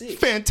like 6.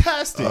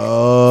 fantastic.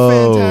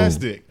 Oh.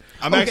 Fantastic.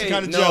 I'm actually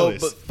kind of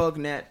jealous. But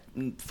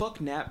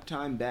fuck nap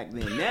time back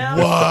then. Now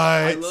What?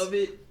 I love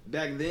it.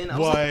 Back then, I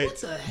was What? like,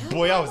 what the hell?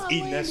 Boy, I was am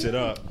eating that waiting shit for?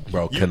 up.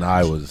 Bro,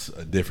 Kanai was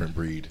a different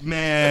breed.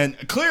 Man,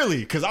 clearly,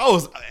 because I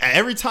was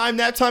every time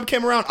nap time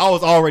came around, I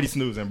was already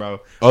snoozing, bro.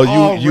 Oh, you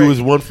Already. was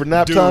one for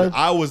nap Dude, time?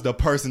 I was the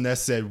person that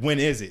said, "When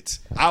is it?"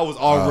 I was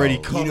already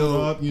Oh. cuddled You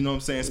know- up. You know what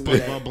I'm saying? But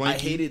SpongeBob I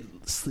blanket. hated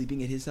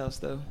sleeping at his house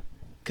though,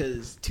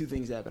 because 2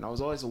 things happened. I was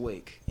always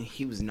awake, and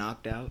he was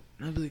knocked out,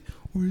 and I'd be like,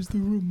 "Where's the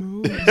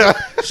remote?"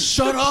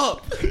 Shut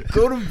up,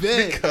 go to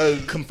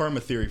bed. Confirm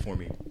a theory for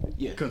me.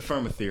 Yeah.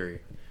 Confirm a theory.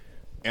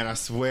 And I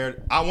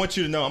swear, I want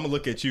you to know, I'm gonna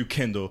look at you,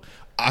 Kendall.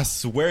 I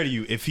swear to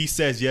you, if he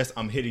says yes,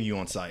 I'm hitting you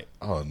on sight.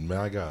 Oh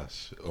my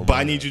gosh. Oh, But my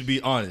I need gosh. you to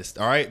be honest,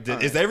 all right? All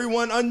right. Is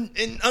everyone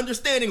in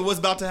understanding of what's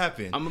about to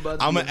happen? I'm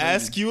about to I'm be gonna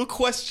ask you a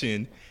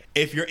question.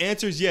 If your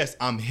answer is yes,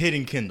 I'm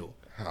hitting Kendall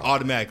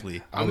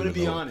automatically. I'm gonna don't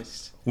be know.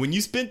 honest. When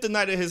you spent the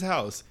night at his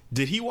house,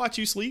 did he watch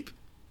you sleep?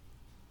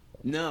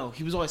 No,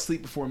 he was always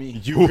asleep before me.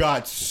 You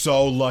got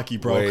so lucky,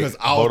 bro, Wait, because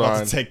I was hold about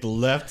on. to take the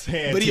left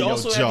hand But to he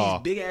also your had jaw.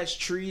 these big ass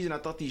trees, and I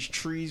thought these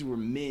trees were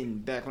men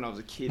back when I was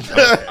a kid.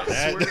 I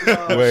swear to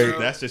God, Wait. bro.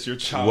 That's just your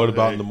child. What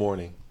about in the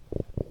morning?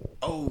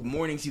 Oh,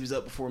 mornings he was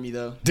up before me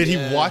though. Did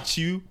Yeah. he watch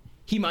you?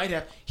 He might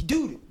have.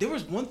 Dude, there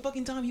was one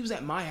fucking time he was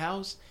at my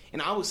house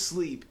and I was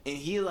asleep and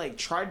he like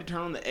tried to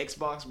turn on the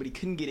Xbox but he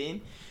couldn't get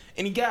in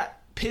and he got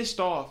pissed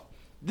off.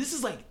 This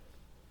is like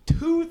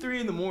 2 or 3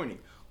 in the morning.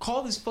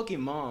 Called his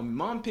fucking mom.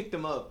 Mom picked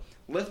him up,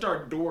 left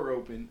our door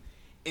open,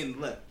 and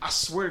left. I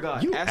swear to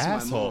God, You ask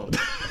asshole. my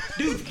mom.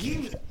 Dude,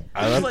 he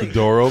I was left like the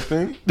door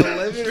open.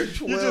 11 or You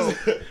 12.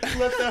 just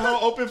left that hole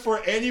open for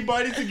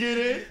anybody to get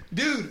in?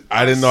 Dude.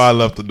 I didn't know I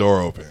left the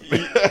door open.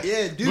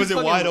 Yeah, dude. Was it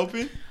fucking- wide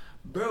open?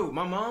 Bro,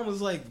 my mom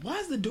was like, "Why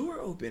is the door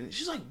open?"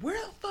 She's like, "Where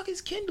the fuck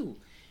is Kendall?"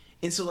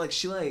 And so like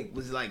she like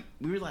was like,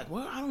 we were like,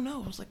 "Well, I don't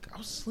know." I was like, I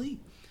was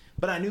asleep,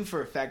 but I knew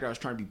for a fact I was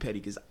trying to be petty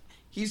because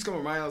he used to come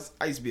to my house.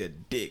 I used to be a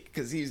dick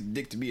because he was a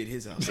dick to me at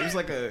his house. It was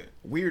like a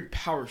weird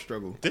power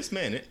struggle. This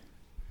man,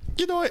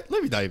 you know what?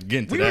 Let me not even get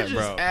into We were that, just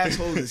bro.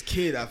 assholes as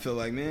kid. I feel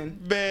like, man.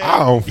 Man, I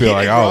don't feel he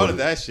like didn't I grow was- out of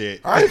that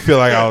shit. I didn't feel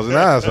like I was an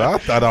asshole. I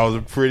thought I was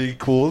a pretty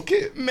cool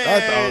kid. Man, I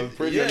thought I was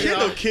pretty. yeah.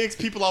 Kendall kicks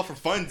people off for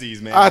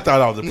funsies, man. I thought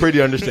I was a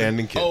pretty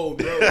understanding kid. Oh,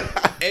 bro.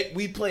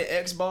 We play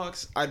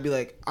Xbox. I'd be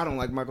like, I don't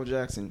like Michael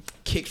Jackson.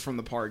 Kicked from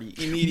the party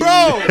immediately. Bro,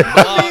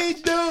 I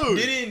mean, Blocked.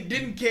 dude.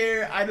 Didn't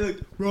care. I'd be like,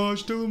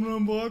 Raj, tell him to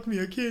unblock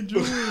me. I can't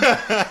join.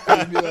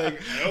 I'd be like,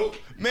 nope.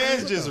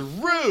 Man's just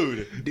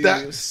rude. Dude,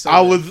 That- it was so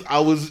I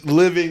was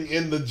living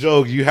in the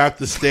joke. You have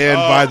to stand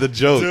by the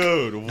joke.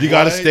 Dude, You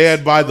got to what?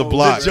 stand by the Oh,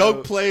 block. The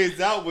joke plays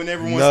out when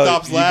everyone No,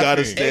 stops you laughing.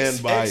 gotta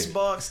stand by it.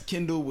 Xbox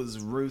Kindle was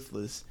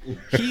ruthless.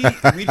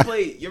 We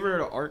played. You ever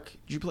heard of Ark?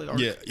 Did you play Ark?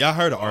 Yeah, y'all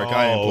heard of Ark.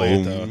 I didn't play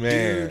it though.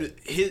 man.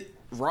 Dude,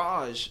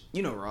 Raj,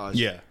 you know Raj.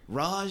 Yeah.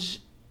 Raj,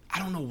 I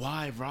don't know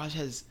why. Raj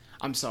has,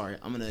 I'm sorry,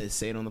 I'm going to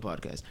say it on the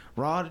podcast.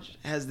 Raj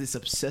has this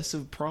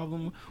obsessive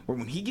problem where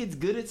when he gets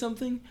good at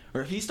something,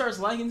 or if he starts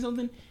liking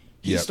something,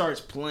 he Yep. starts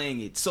playing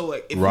it. So,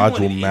 like, if he Raj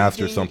will wanted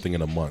master anything- something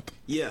in a month.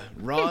 Yeah,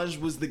 Raj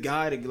was the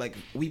guy to, like,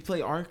 we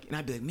play Ark, and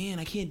I'd be like, man,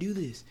 I can't do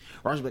this.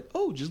 Raj would be like,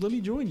 oh, just let me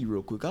join you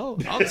real quick. I'll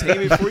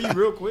tame it for you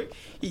real quick.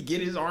 He'd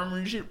get his armor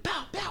and shit,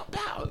 pow, pow,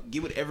 pow,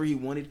 get whatever he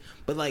wanted.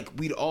 But, like,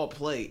 we'd all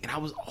play, and I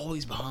was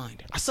always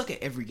behind. I suck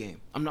at every game.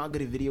 I'm not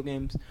good at video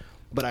games,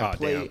 but I Aw,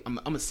 play, damn.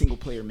 I'm a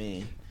single-player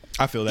man.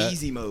 I feel that.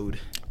 Easy mode.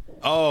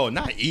 Oh,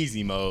 not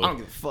easy mode. I don't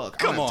give a fuck.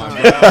 Come I don't on,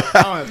 have time.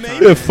 I don't have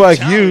time. Yeah, fuck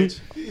Challenge.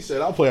 you. He said,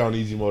 I'll play on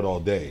easy mode all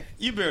day.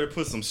 You better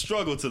put some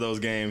struggle to those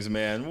games,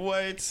 man.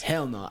 What?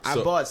 Hell no. I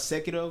So- bought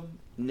Sekiro,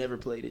 never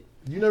played it.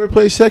 You never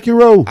played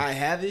Sekiro? I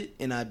have it,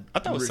 and I I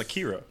thought it was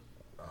Sakira.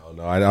 Oh,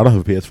 no, I don't have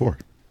a PS4.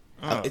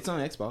 Oh. It's on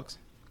Xbox.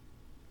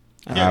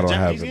 Yeah, I don't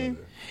Japanese have game?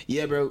 it.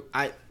 Yeah, bro.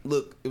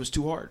 It was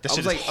too hard. That I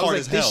shit was is like, hard I was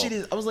as like, this hell. shit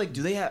is. I was like,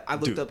 do they have? I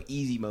looked Dude. up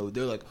easy mode.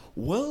 They're like,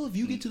 well, if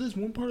you get to this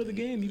one part of the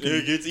game, you can.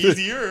 It gets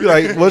easier. You're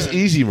like, what's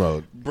easy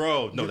mode?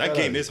 Bro, no, that that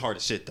game out. is hard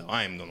as shit though.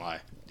 I ain't gonna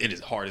lie. It is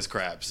hard as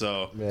crap.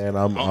 So Man,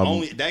 I'm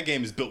only that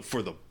game is built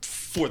for the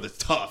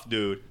tough,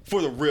 dude.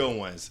 For the real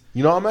ones.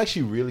 You know, I'm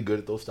actually really good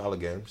at those style of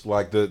games.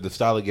 Like the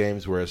style of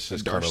games where it's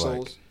just Dark kind of like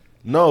Souls?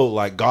 no,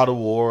 like God of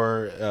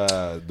War,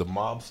 the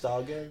mob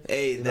style game.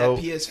 Hey, You that know?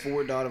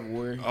 PS4 God of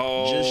War.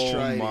 Oh just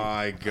try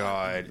my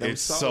god. That was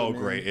It's solid, so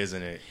man. great,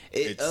 isn't it? It,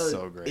 It's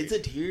so great. It's a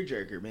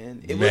tearjerker,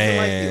 man. It wasn't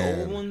like Man.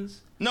 the old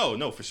ones.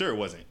 No, for sure it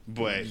wasn't.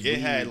 But it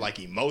had like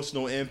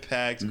emotional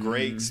impacts,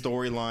 great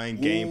storyline,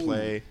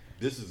 gameplay.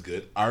 This is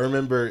good. I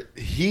remember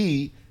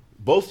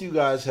both of you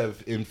guys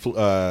have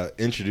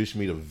introduced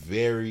me to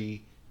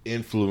very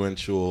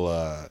influential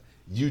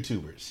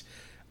YouTubers.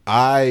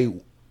 I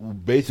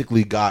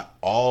basically got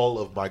all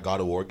of my God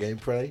of War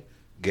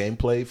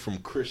gameplay from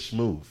Chris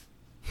Smooth.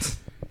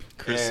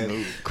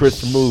 Chris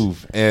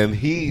Smooth, and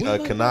he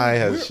Kanai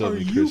has shown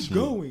me Chris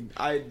Smooth.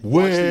 I watched these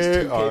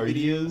Where 2K are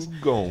videos. you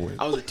going?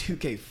 I was a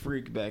 2K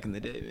freak back in the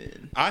day,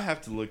 man. I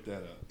have to look that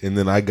up. And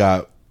then I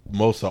got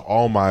most of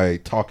all my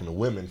talking to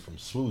women from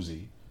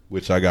Swoozy,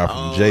 which I got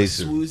from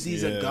Jason.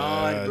 Swoozy's a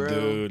god, bro.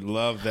 Dude,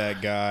 love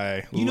that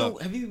guy. You know,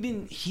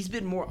 he's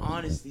been more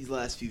honest these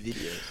last few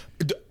videos.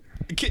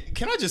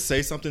 Can I just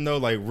say something though,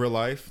 like real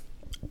life?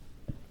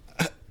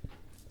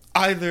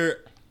 Either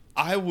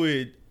I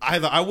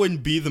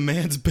wouldn't be the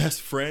man's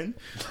best friend,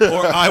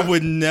 or I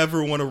would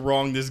never want to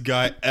wrong this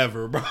guy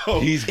ever, bro.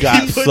 He's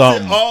got he puts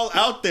something. it all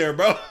out there,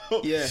 bro.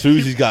 Yeah.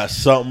 Susie's got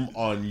something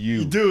on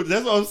you, Dude,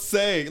 that's what I'm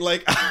saying.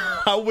 Like,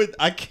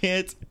 I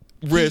can't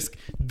risk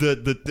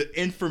the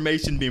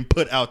information being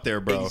put out there,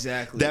 bro.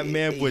 Exactly. That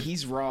man would.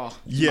 He's raw.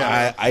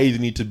 Yeah. I either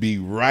need to be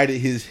right at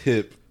his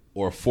hip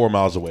or 4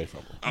 miles away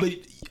from him.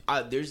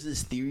 But there's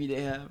this theory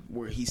they have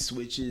where he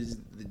switches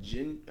the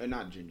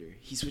not gender.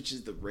 He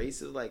switches the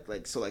race of like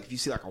so like if you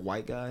see like a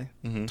white guy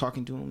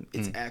talking to him,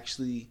 it's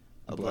actually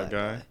a black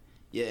guy.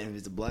 Yeah, and if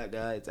it's a black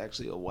guy, it's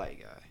actually a white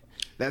guy.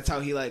 That's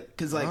how he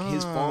because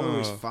his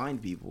followers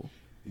find people.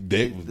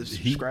 The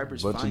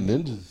subscribers bunch of find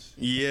ninjas.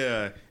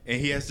 Yeah,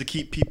 and he has to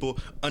keep people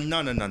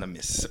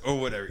anonymous or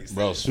whatever he says.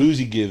 Bro,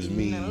 Susie gives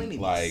me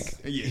Anonymous.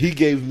 he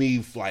gave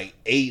me like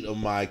 8 of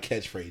my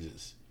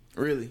catchphrases.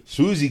 Really?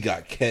 Susie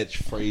got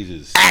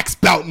catchphrases. Ask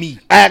about me.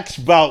 Ask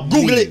about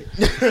Google me.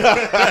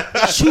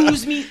 it.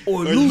 Choose me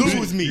or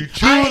Lose me. I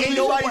Choose ain't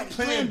no like white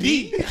plan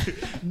B.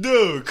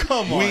 Dude,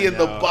 come on. We in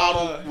the now.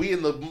 bottle. We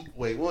in the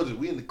wait. What was it?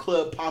 We in the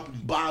club popping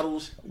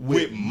bottles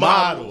with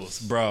models,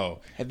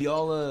 bro. Have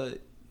y'all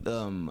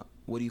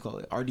what do you call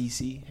it?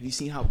 RDC? Have you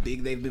seen how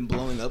big they've been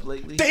blowing up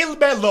lately? They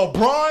bet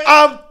LeBron.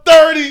 I'm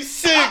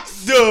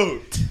 36,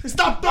 Dude,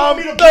 stop throwing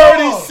me the I'm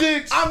ball.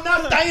 36. I'm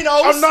not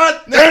Thanos. I'm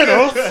not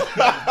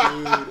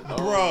Thanos.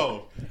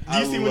 Bro, do you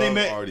I see when they love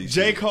met RDC.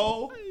 J.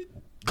 Cole?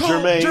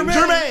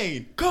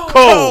 Jermaine.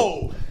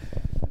 Cole.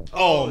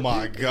 Oh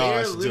my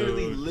gosh, they're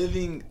literally dude.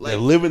 living like They're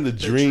living the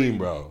dream,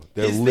 bro.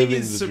 They're his living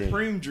thing is the dream.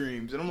 Supreme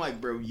Dreams, and I'm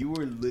like, bro, you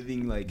were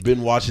living like.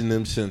 Been watching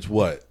them since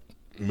what?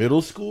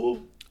 Middle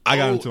school? I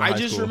got into high I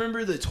just school.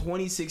 remember the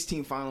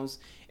 2016 finals,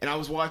 and I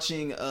was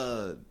watching. It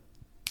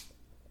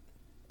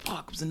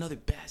was another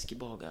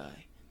basketball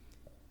guy.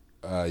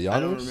 Giannis? I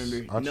don't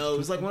remember. No, it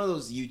was like one of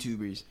those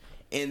YouTubers,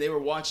 and they were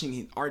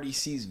watching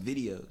RDC's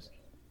videos.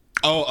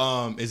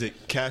 Oh, is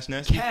it Cash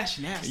Nasty? Cash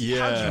Nasty.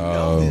 Yeah. How'd you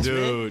know this, man?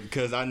 Dude,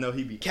 because I know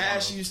he be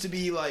Cash used to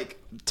be like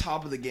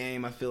top of the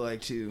game, I feel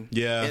like too.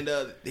 Yeah. And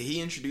he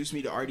introduced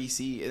me to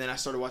RDC, and then I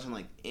started watching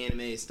like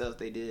anime stuff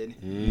they did.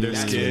 Their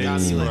That's what got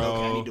me skins, like, bro.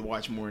 okay, I need to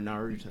watch more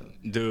Naruto.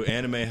 Dude,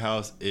 Anime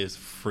House is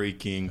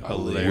freaking I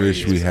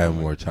hilarious. wish we had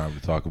more time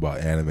to talk about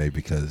anime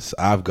because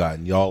I've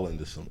gotten y'all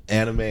into some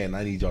anime and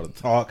I need y'all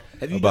to talk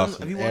Have you about watched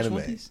some One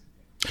anime. Piece?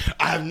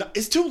 I have not,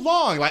 it's too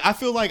long. Like I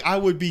feel like I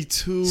would be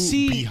too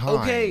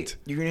behind. Okay,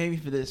 you're gonna hate me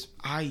for this.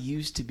 I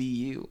used to be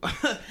you.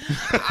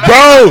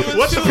 Bro,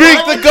 What's speak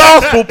wrong? the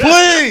gospel,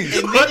 please.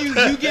 And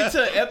then you get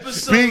to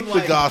episode Speak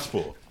like the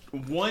gospel.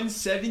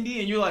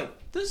 170, and you're like,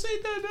 this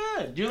ain't that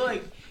bad. You're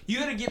like, you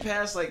gotta get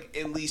past like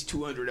at least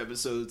 200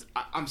 episodes.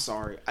 I'm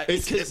sorry,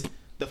 because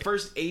the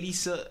first 80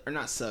 suck.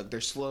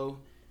 They're slow.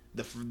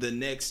 The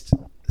next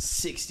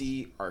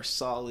 60 are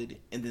solid,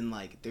 and then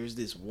like there's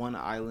this one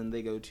island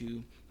they go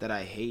to that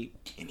I hate,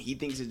 and he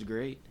thinks it's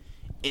great.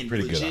 And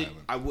Pretty good legit,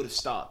 island. I would have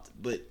stopped,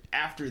 but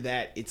after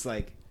that, it's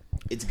like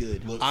it's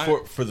good.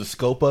 For the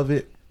scope of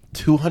it,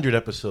 200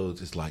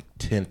 episodes is like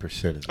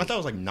 10% of it. I thought it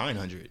was like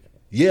 900.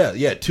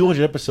 Yeah,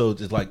 200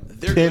 episodes is like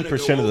They're gonna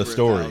 10% go of the over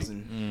story.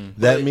 1,000.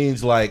 That But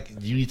means like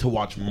you need to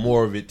watch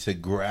more of it to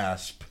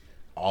grasp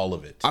all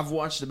of it. I've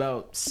watched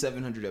about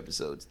 700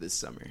 episodes this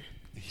summer.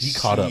 He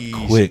caught up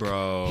Jeez, quick,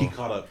 bro. He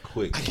caught up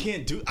quick. I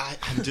can't do.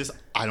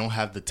 I don't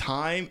have the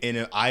time,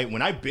 and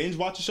when I binge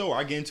watch a show or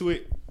I get into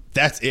it,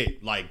 that's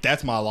it. Like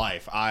that's my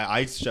life.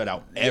 I shut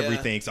out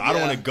everything, so I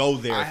don't want to go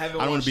there. I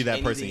don't want to be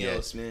that person yet.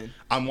 Else, man.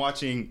 I'm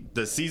watching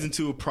the season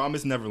 2 of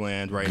Promised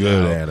Neverland right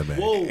Good now. anime.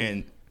 Whoa,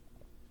 And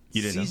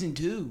you didn't know, season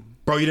 2.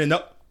 bro. You didn't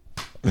know.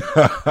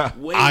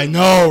 Wait, I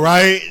know,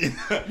 right?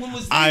 When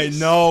was this? I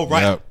know,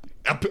 right?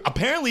 Yep.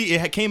 Apparently,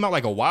 it came out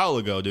like a while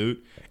ago,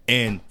 dude.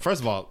 And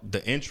first of all,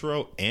 the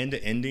intro and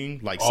the ending,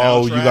 like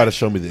Oh, you soundtrack, got to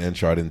show me the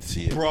intro. I didn't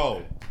see it.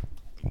 bro.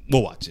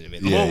 We'll watch it in a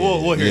minute. Yeah,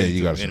 we'll hear yeah, it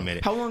you gotta in a show.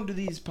 minute. How long do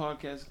these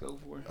podcasts go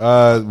for? We're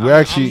I'm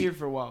actually here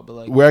for a while, but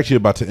like, we're actually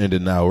about to end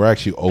it now. We're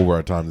actually over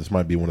our time. This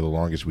might be one of the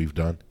longest we've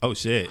done. Oh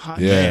shit! hot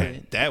Yeah.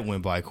 shit. That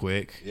went by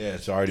quick. Yeah,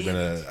 it's already been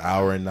an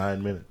hour and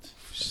 9 minutes.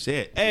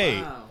 Shit.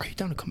 Hey, Wow. are you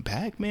down to come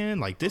back, man?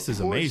 Like this is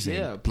course, amazing.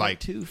 yeah, part like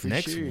 2 for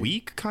next sure.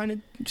 week, kind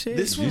of shit.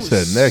 This You one said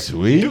was- next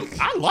week. Dude,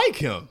 I like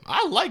him.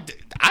 I liked it.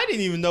 I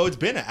didn't even know it's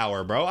been an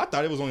hour, bro. I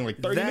thought it was only like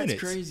 30 That's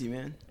minutes. crazy,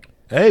 man.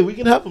 Hey, we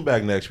can have him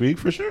back next week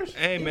for sure.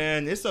 Hey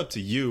man, it's up to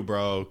you,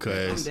 bro. I'm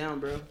Cause down,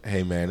 bro.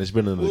 Hey man, it's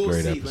been another We'll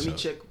great see. episode. Let me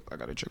check. I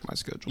gotta check my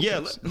schedule. yeah,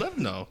 let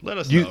them know. Let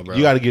us You know, bro.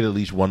 got to get at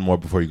least one more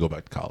before you go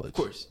back to college. Of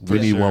course. we For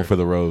need sure. one for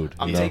the road.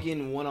 I'm you know?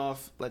 taking one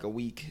off like a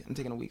week. I'm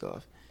taking a week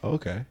off.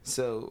 Okay.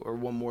 So, or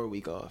one more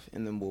week off,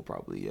 and then we'll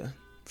probably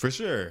For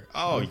sure.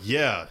 Oh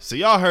yeah. So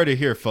y'all heard it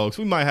here, folks.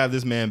 We might have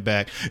this man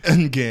back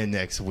again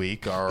next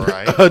week. All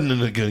right.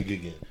 No,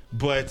 again.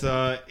 But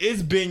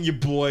it's been your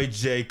boy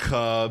Jay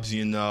Cubs.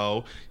 You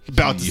know,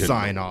 about to Yeah.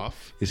 sign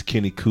off. It's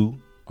Kenny Koo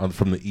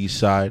from the East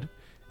Side,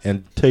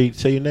 and say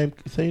your name.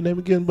 Say your name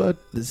again, bud.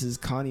 This is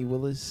Connie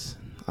Willis.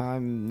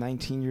 I'm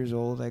 19 years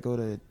old. I go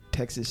to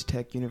Texas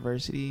Tech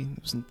University.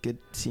 It was good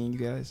seeing you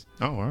guys.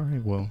 Oh, all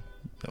right. Well,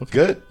 okay.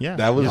 Good. Yeah.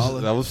 That was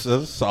Y'all- that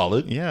was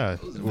solid. Yeah.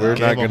 We're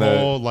Gave not a gonna.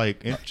 whole,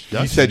 like, You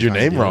introduction said your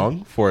kinda name deal.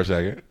 wrong for a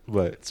second,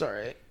 but It's all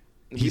right.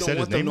 He You said don't his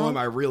want them name knowing wrong?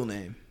 my real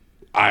name.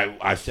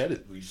 I said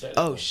it. We said it.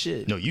 Oh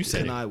shit. No, you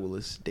said it. Kanai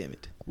Willis. Damn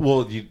it.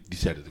 Well, you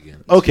said it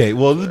again. Okay,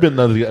 well, this has been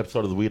another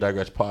episode of the We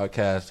Digress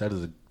podcast. That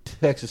is a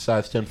Texas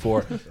Size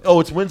 10-4.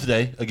 Oh, it's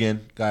Wednesday again,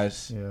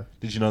 guys. Yeah.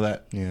 Did you know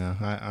that? Yeah.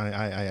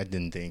 I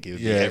didn't think it would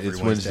be Yeah, every it's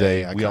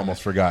Wednesday. I We kinda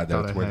almost forgot that thought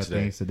it's I had Wednesday.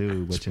 things to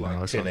do, but It's you know,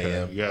 like it's 10 okay.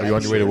 a.m. Yeah. Are you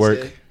on your way to work?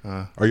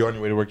 Wednesday. Are you on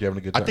your way to work? You having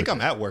a good I time? think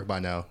I'm at work by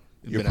now.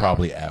 It's You're been an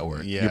probably hour. at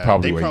work. Yeah, You're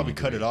probably they where you probably need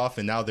to cut be. it off,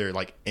 and now they're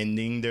like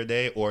ending their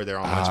day or they're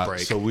on lunch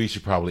break. So we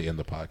should probably end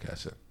the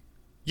podcast then.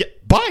 Yeah,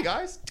 bye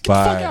guys. Get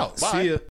Bye. the fuck out. Bye. See ya.